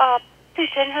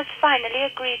Putin has finally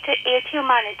agreed to 8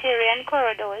 humanitarian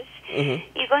corridors,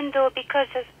 even though because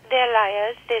of their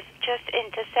liars, they've just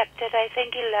intercepted, I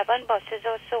think, 11 buses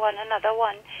or so on another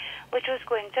one, which was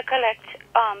going to collect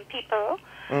people.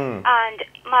 And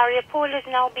Mariupol is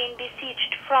now being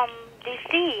besieged from the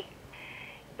sea,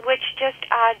 which just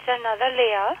adds another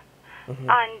layer.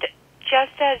 And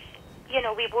just as,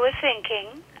 we were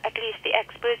thinking, at least the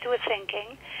experts were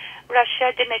thinking,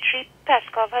 Russia, Dmitry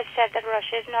Peskov has said that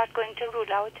Russia is not going to rule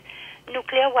out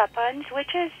nuclear weapons,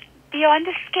 which is beyond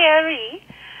scary.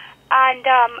 And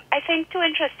I think 2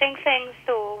 interesting things,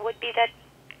 though, would be that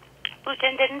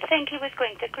Putin didn't think he was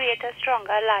going to create a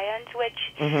stronger alliance, which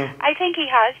I think he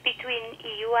has between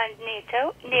EU and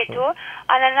NATO.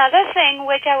 And another thing,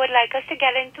 which I would like us to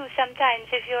get into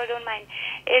sometimes, if you don't mind,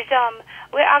 is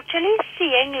we're actually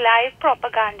seeing live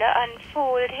propaganda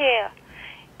unfold here.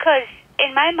 Because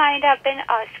in my mind, I've been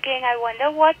asking, I wonder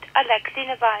what Alexei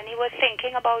Navalny was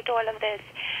thinking about all of this.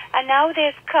 And now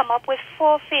they've come up with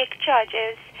 4 fake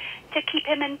charges to keep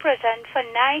him in prison for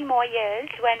 9 more years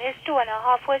when his 2.5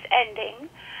 was ending.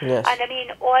 Yes. And I mean,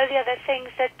 all the other things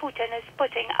that Putin is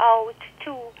putting out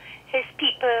to his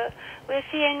people, we're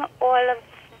seeing all of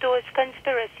those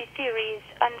conspiracy theories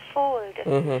unfold.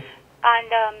 And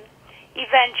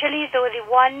eventually, though, the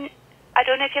one, I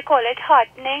don't know if you call it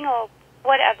heartening or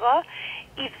whatever,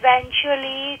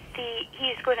 eventually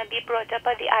he's going to be brought up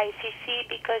at the ICC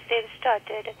because they've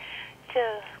started to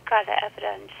gather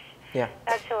evidence. Yeah.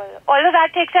 That's all. All of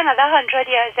that takes another 100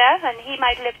 years, and he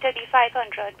might live to be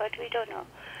 500, but we don't know.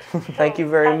 Thank you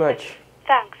very much.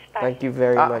 Thanks. Bye. Thank you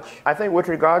very much. I think with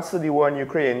regards to the war in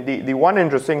Ukraine, the one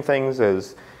interesting thing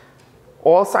is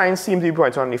all signs seem to be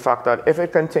pointing on the fact that if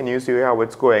it continues the way how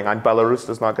it's going and Belarus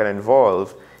does not get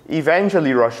involved,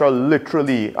 eventually Russia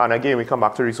literally, and again we come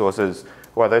back to resources,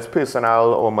 whether it's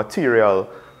personnel or material,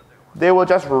 they will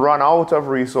just run out of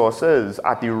resources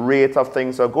at the rate of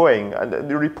things are going. And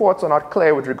the reports are not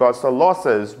clear with regards to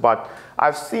losses, but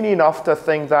I've seen enough to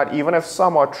think that even if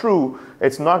some are true,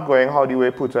 it's not going how the way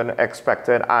Putin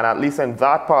expected, and at least in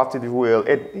that part of the world,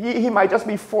 he might just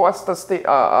be forced to stay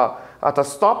at a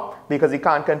stop because he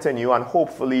can't continue, and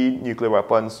hopefully nuclear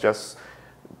weapons just,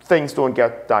 things don't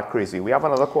get that crazy. We have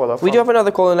another caller. We do have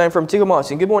another caller line from Diego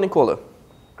Martin. Good morning, caller.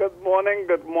 Good morning,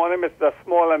 Mr.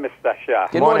 Small and Mr. Shah.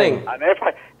 Good morning. And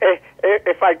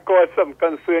if I caused some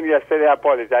concern yesterday, I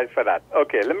apologize for that.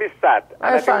 Okay, let me start.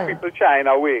 And I think people shying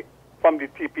away from the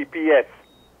TPPS.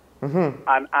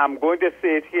 And I'm going to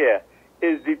say it here.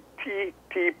 Is the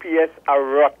TPS a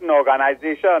rotten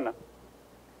organization?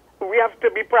 We have to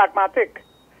be pragmatic,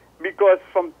 because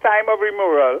from time of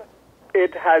immemorial,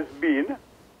 it has been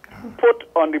put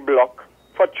on the block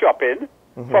for chopping,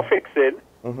 for fixing,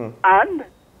 and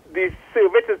the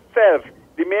service itself,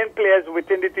 the main players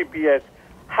within the TPS,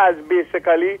 has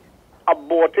basically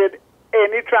aborted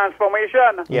any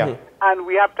transformation. And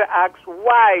we have to ask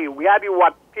why. We had the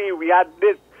Wati, we had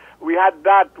this, we had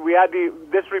that, we had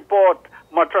this report,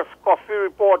 Matras Coffee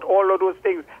report, all of those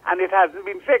things, and it hasn't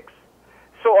been fixed.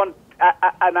 So,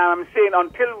 and I'm saying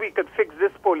until we could fix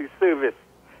this police service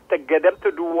to get them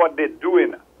to do what they're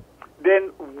doing,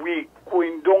 then we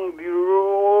going down the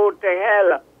road to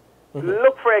hell.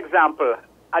 Look, for example,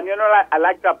 and I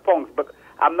like that point, but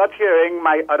I'm not hearing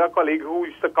my other colleague who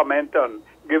used to comment on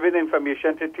giving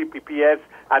information to TPPS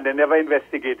and they never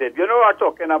investigated. You know what I'm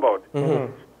talking about?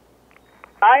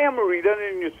 I am reading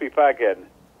in the newspaper again.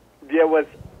 There was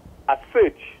a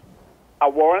search, a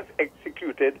warrant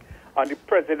executed on the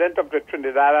president of the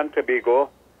Trinidad and Tobago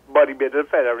Bodybuilding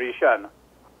Federation.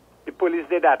 The police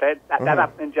did that. That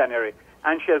happened in January.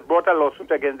 And she has brought a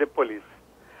lawsuit against the police.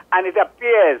 And it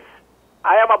appears,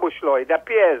 I am a bush lawyer, it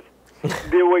appears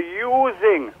they were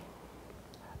using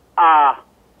a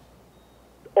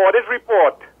audit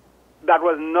report that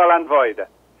was null and void.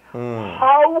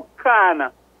 How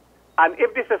can, and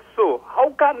if this is so, how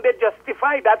can they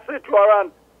justify that search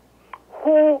warrant?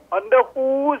 Who, under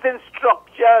whose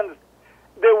instructions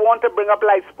they want to bring up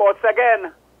live sports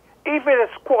again? If it is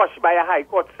squashed by a high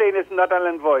court saying it's not null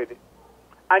and void,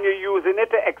 and you're using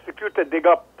it to execute, to dig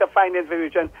up, to find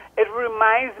information, it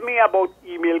reminds me about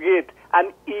Emailgate,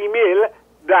 an email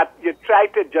that you try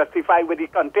to justify with the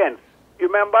contents. You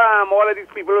remember all of these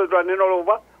people who's running all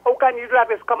over? How can you do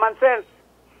that? It's common sense.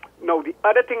 Now, the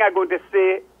other thing I'm going to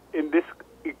say in this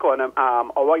economy,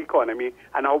 our economy,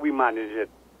 and how we manage it,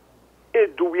 is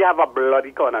do we have a blood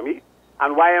economy?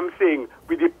 And why I'm saying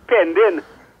we're depending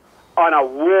on a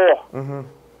war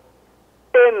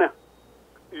in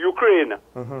Ukraine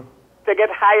to get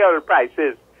higher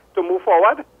prices to move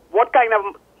forward. What kind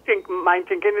of mind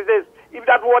thinking is this? If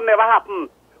that war never happened,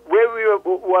 where we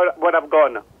would have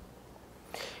gone?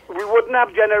 We wouldn't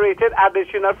have generated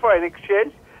additional foreign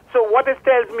exchange. So what it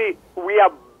tells me,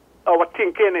 our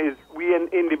thinking is we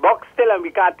in the box still and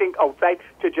we can't think outside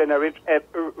to generate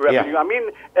revenue. I mean,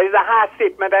 it's a hard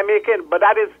statement I'm making, but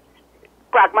that is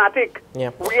pragmatic.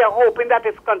 We are hoping that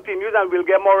it continues and we'll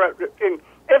get more things.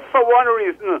 If for one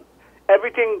reason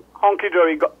everything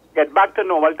hunky-dory get back to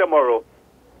normal tomorrow,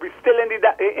 we're still in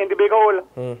the big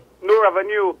hole, no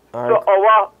revenue. So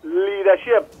our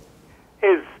leadership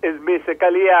is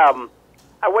basically,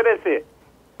 I wouldn't say,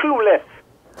 clueless,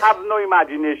 have no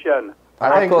imagination.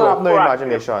 I think you have no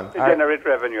imagination. To generate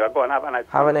revenue. Go and have a nice day.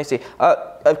 Have a nice day.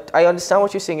 I understand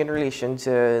what you're saying in relation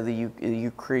to the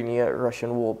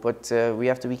Ukrainian-Russian war, but we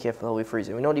have to be careful how we phrase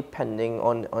it. We're not depending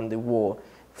on the war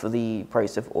for the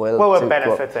price of oil. Well, we're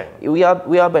benefiting. We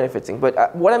are benefiting.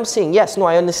 But what I'm saying, yes, no,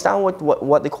 I understand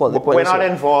what they call the point. We're not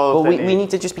involved. But we need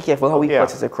to just be careful how we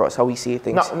put it across, how we see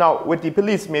things. Now, with the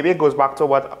police, maybe it goes back to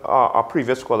what our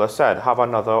previous caller said, have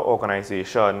another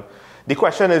organization. The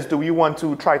question is, do we want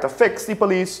to try to fix the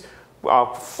police,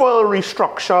 full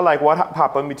restructure like what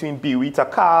happened between BWE to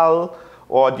CAL,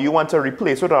 or do you want to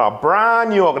replace it with a brand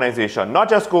new organization? Not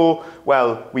just go,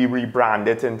 well, we rebrand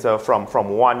it into from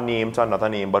one name to another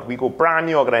name, but we go brand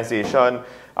new organization,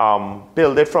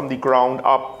 build it from the ground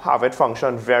up, have it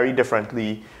function very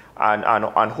differently,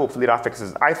 and hopefully that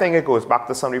fixes it. I think it goes back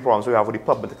to some of the problems we have with the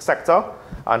public sector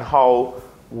and how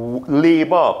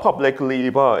public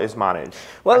labor is managed.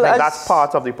 Well, I think that's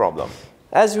part of the problem.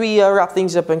 As we wrap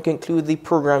things up and conclude the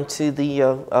program,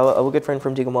 to our good friend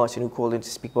from Diego Martin who called in to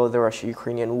speak about the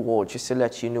Russia-Ukrainian war, just to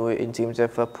let you know, in terms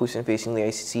of Putin facing the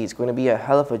ICC, it's going to be a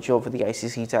hell of a job for the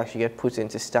ICC to actually get Putin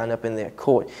to stand up in their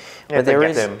court. But there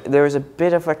is a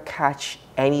bit of a catch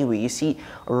anyway. You see,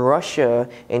 Russia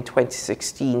in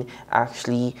 2016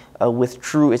 actually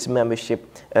withdrew its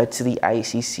membership to the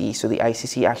ICC. So the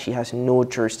ICC actually has no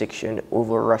jurisdiction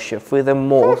over Russia.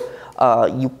 Furthermore,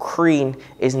 Ukraine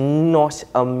is not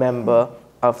a member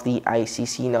of the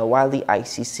ICC. Now, while the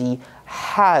ICC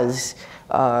has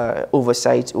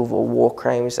oversight over war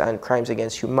crimes and crimes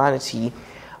against humanity,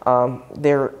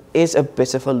 there is a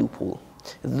bit of a loophole.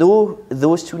 Though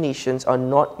those two nations are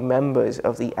not members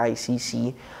of the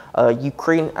ICC,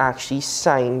 Ukraine actually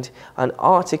signed an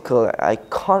article. I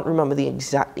can't remember the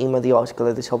exact name of the article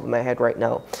at the top of my head right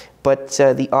now, but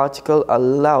the article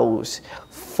allows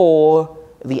for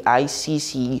the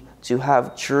ICC to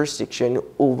have jurisdiction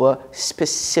over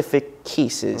specific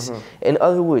cases. In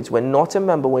other words, we're not a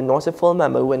member, we're not a full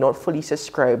member, we're not fully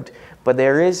subscribed, but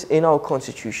there is in our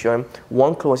constitution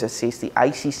one clause that says the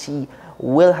ICC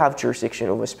will have jurisdiction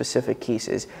over specific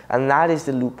cases, and that is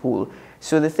the loophole.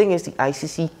 So the thing is, the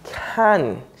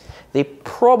ICC they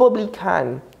probably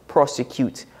can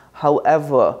prosecute.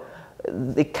 However,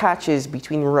 the catch is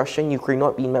between Russia and Ukraine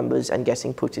not being members and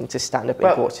getting Putin to stand up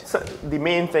in court. So the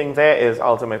main thing there is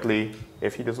ultimately,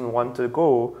 if he doesn't want to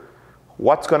go,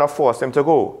 what's going to force him to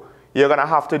go? You're going to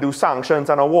have to do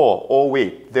sanctions and a war. Oh,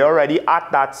 wait, they're already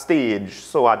at that stage.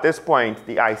 So at this point,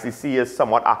 the ICC is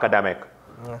somewhat academic.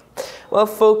 Well,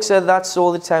 folks, that's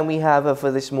all the time we have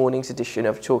for this morning's edition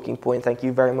of Talking Point. Thank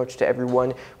you very much to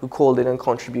everyone who called in and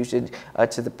contributed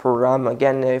to the program.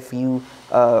 Again, if you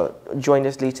joined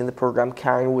us late in the program,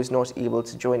 Karen was not able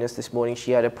to join us this morning.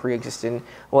 She had a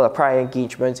prior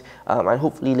engagement, and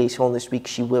hopefully later on this week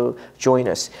she will join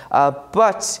us.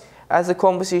 But as the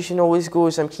conversation always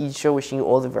goes, I'm Keith Shaw wishing you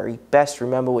all the very best.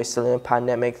 Remember, we're still in a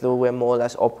pandemic, though we're more or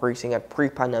less operating at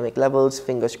pre-pandemic levels.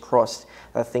 Fingers crossed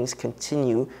that things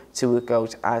continue to work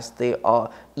out as they are,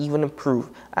 even improve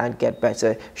and get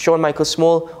better. Sean Michael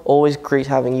Small, always great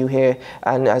having you here,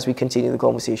 and as we continue the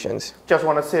conversations. Just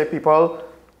want to say, people,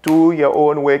 do your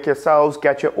own work yourselves,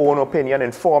 get your own opinion,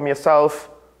 inform yourself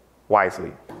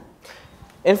wisely.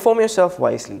 Inform yourself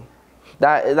wisely.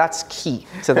 That's key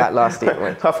to that last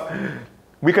statement.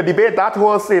 We could debate that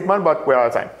whole statement, but we're out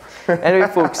of time. Anyway,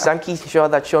 folks, I'm Keith Shaw.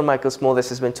 That's Sean Michael Small. This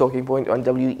has been Talking Point on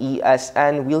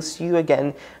WESN. We'll see you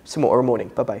again tomorrow morning.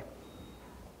 Bye-bye.